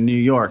Macy's in New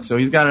York. So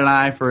he's got an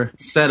eye for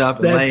setup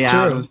and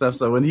layout and stuff.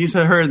 So when he's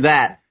heard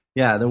that,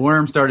 the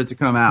worm started to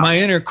come out. My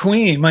inner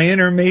queen, my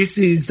inner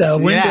Macy's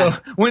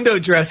window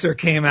dresser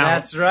came out.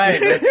 That's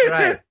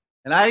right.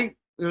 And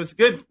it was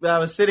good. I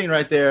was sitting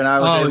right there, and I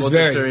was able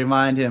just to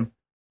remind him,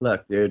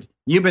 look, dude,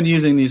 you've been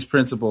using these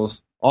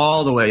principles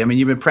all the way. I mean,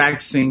 you've been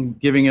practicing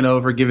giving it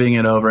over.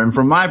 And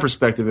from my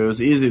perspective, it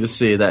was easy to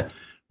see that,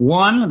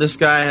 one, this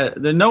guy,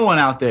 no one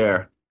out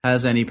there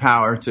has any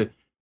power to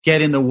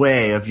get in the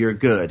way of your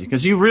good.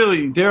 Because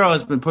Daryl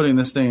has been putting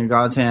this thing in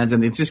God's hands,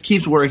 and it just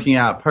keeps working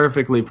out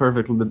perfectly,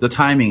 the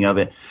timing of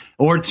it.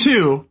 Or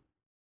two,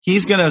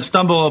 he's going to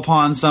stumble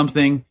upon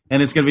something,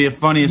 and it's going to be the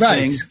funniest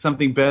thing,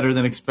 something better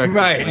than expected.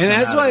 Right, and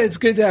that's why it's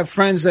good to have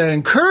friends that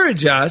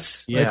encourage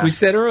us, like we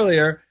said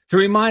earlier, to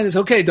remind us,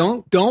 okay,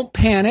 don't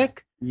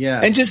panic,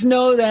 and just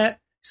know that.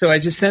 So I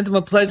just sent him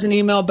a pleasant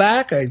email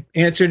back. I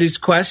answered his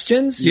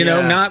questions,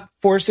 not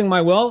forcing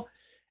my will,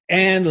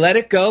 and let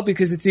it go,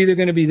 because it's either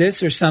going to be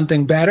this or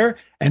something better.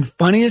 And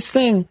funniest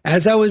thing,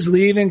 as I was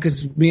leaving,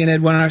 because me and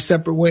Ed went our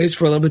separate ways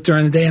for a little bit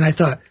during the day, and I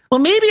thought, well,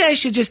 maybe I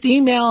should just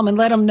email him and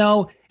let him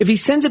know if he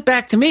sends it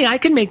back to me, I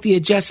can make the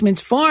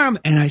adjustments for him.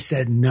 And I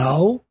said,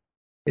 no,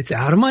 it's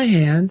out of my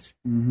hands,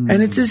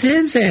 and it's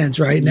his hands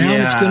right now,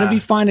 and it's going to be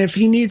fine. If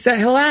he needs that,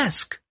 he'll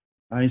ask.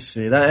 I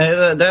see.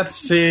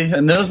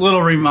 And those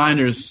little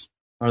reminders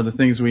are the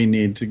things we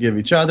need to give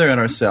each other and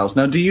ourselves.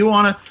 Now, do you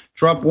want to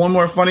drop one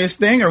more funniest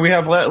thing, or we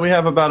have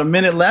about a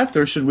minute left,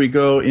 or should we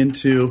go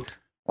into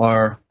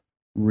our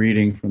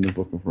reading from the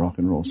Book of Rock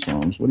and Roll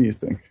Psalms? What do you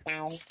think?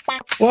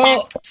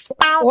 Well,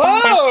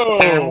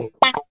 whoa!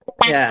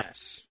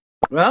 Yes.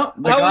 Well,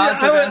 the gods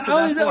have answered that for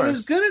us. I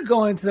was going to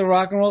go into the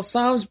Rock and Roll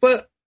Psalms,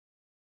 but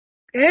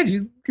Ed,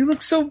 you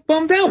look so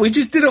bummed out. We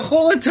just did a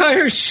whole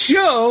entire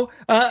show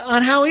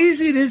on how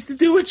easy it is to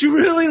do what you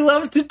really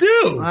love to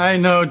do. I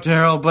know,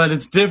 Daryl, but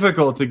it's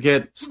difficult to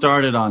get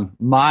started on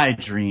my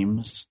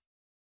dreams.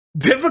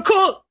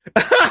 Difficult?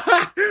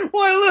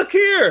 Why, look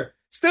here.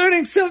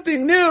 Starting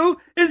something new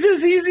is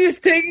as easy as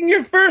taking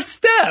your first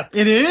step.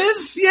 It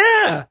is?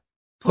 Yeah.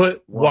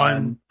 Put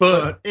one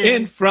foot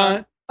in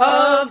front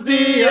of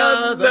the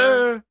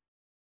other.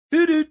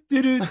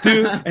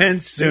 Do-do-do-do-do.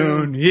 And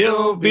soon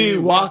you'll be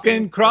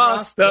walking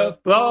across the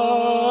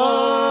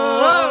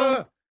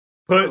floor.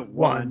 Put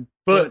one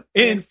foot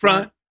in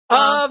front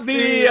of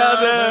the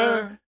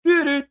other.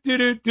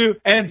 Do-do-do-do-do.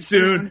 And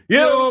soon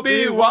you'll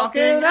be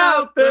walking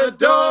out the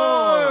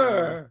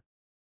door.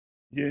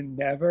 You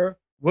never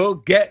will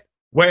get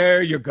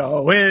where you're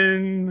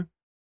going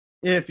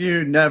if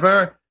you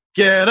never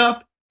get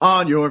up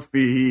on your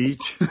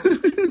feet.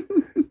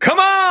 Come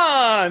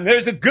on!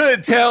 There's a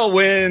good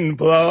tailwind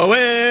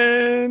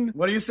blowing.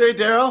 What do you say,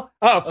 Daryl?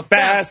 A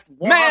fast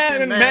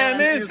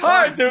man is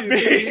hard to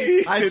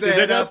beat. I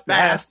said a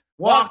fast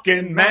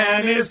walking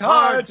man is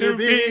hard to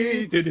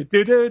beat.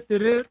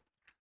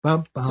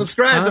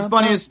 Subscribe to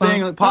Funniest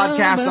Thing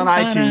podcast on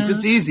iTunes.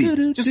 It's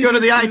easy. Just go to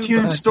the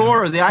iTunes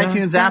store or the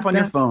iTunes app on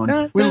your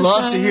phone. We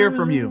love to hear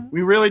from you.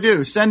 We really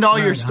do. Send all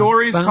your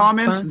stories,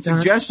 comments, and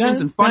suggestions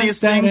and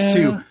funniest things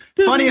to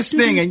Funniest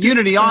Thing at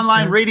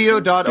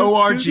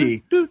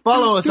unityonlineradio.org.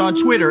 Follow us on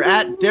Twitter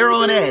at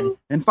Daryl and Ed,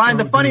 and find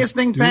the Funniest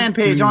Thing fan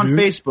page on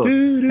Facebook.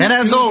 And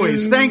as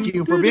always, thank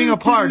you for being a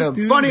part of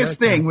Funniest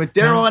Thing with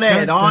Daryl and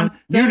Ed on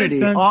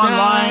Unity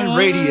Online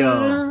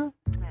Radio.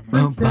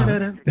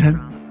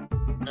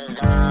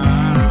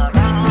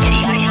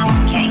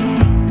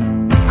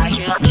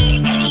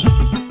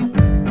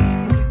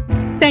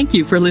 Thank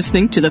you for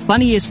listening to The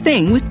Funniest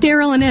Thing with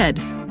Daryl and Ed.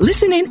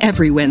 Listen in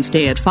every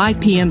Wednesday at 5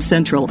 p.m.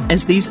 Central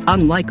as these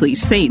unlikely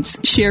saints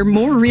share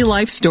more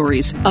real-life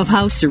stories of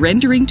how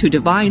surrendering to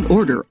divine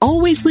order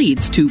always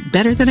leads to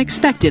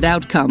better-than-expected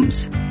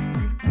outcomes.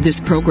 This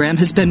program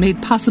has been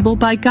made possible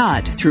by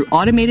God through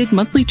automated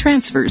monthly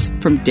transfers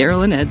from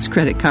Daryl and Ed's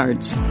credit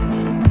cards.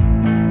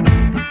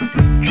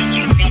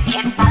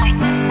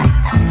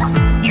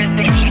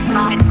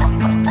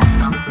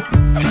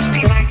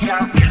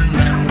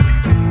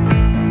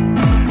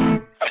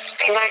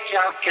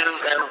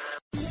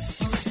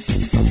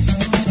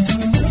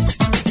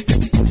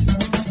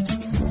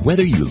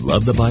 Whether you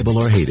love the Bible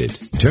or hate it,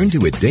 turn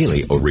to it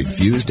daily or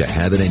refuse to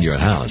have it in your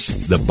house,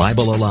 The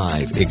Bible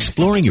Alive,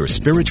 Exploring Your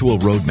Spiritual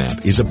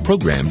Roadmap is a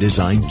program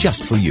designed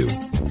just for you.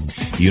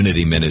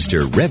 Unity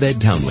Minister Rev Ed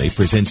Townley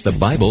presents the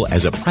Bible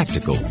as a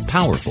practical,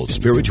 powerful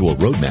spiritual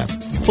roadmap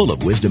full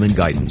of wisdom and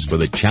guidance for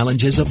the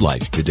challenges of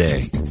life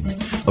today.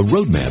 A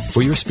roadmap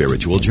for your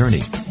spiritual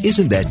journey.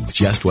 Isn't that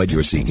just what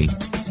you're seeking?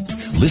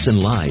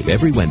 Listen live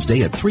every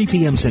Wednesday at 3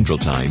 p.m. Central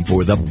Time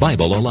for The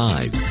Bible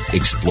Alive,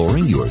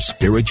 Exploring Your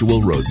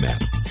Spiritual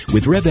Roadmap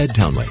with Rev Ed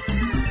Townley.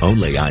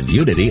 Only on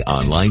Unity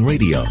Online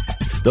Radio,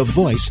 the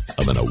voice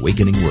of an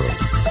awakening world.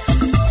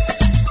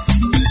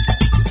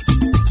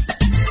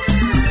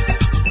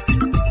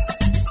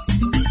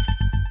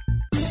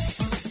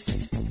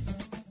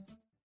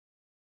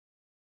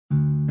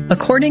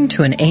 According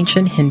to an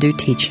ancient Hindu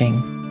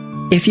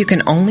teaching, If you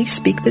can only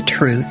speak the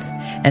truth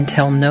and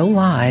tell no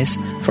lies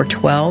for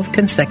 12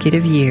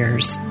 consecutive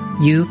years,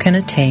 you can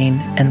attain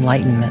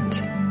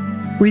enlightenment.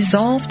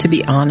 Resolve to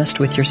be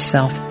honest with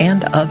yourself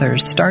and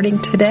others starting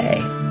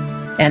today.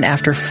 And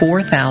after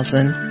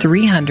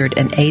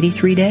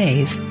 4,383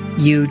 days,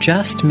 you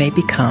just may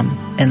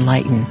become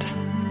enlightened.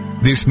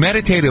 This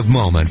meditative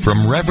moment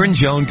from Reverend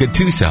Joan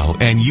Gattuso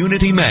and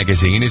Unity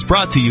Magazine is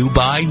brought to you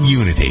by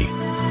Unity.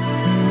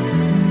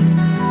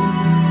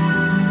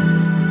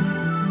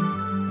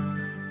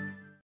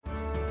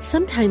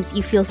 Sometimes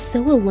you feel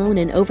so alone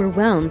and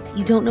overwhelmed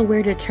you don't know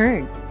where to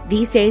turn.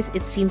 These days,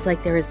 it seems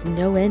like there is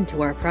no end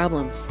to our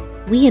problems.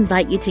 We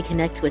invite you to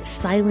connect with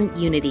Silent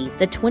Unity,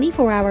 the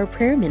 24-hour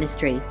prayer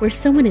ministry where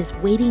someone is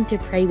waiting to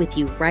pray with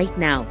you right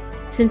now.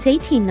 Since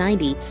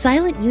 1890,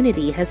 Silent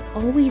Unity has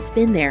always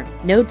been there.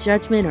 No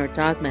judgment or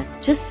dogma,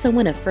 just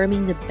someone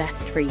affirming the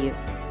best for you.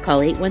 Call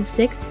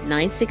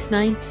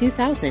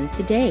 816-969-2000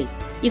 today.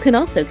 You can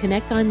also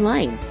connect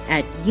online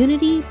at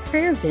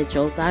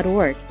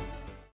unityprayervigil.org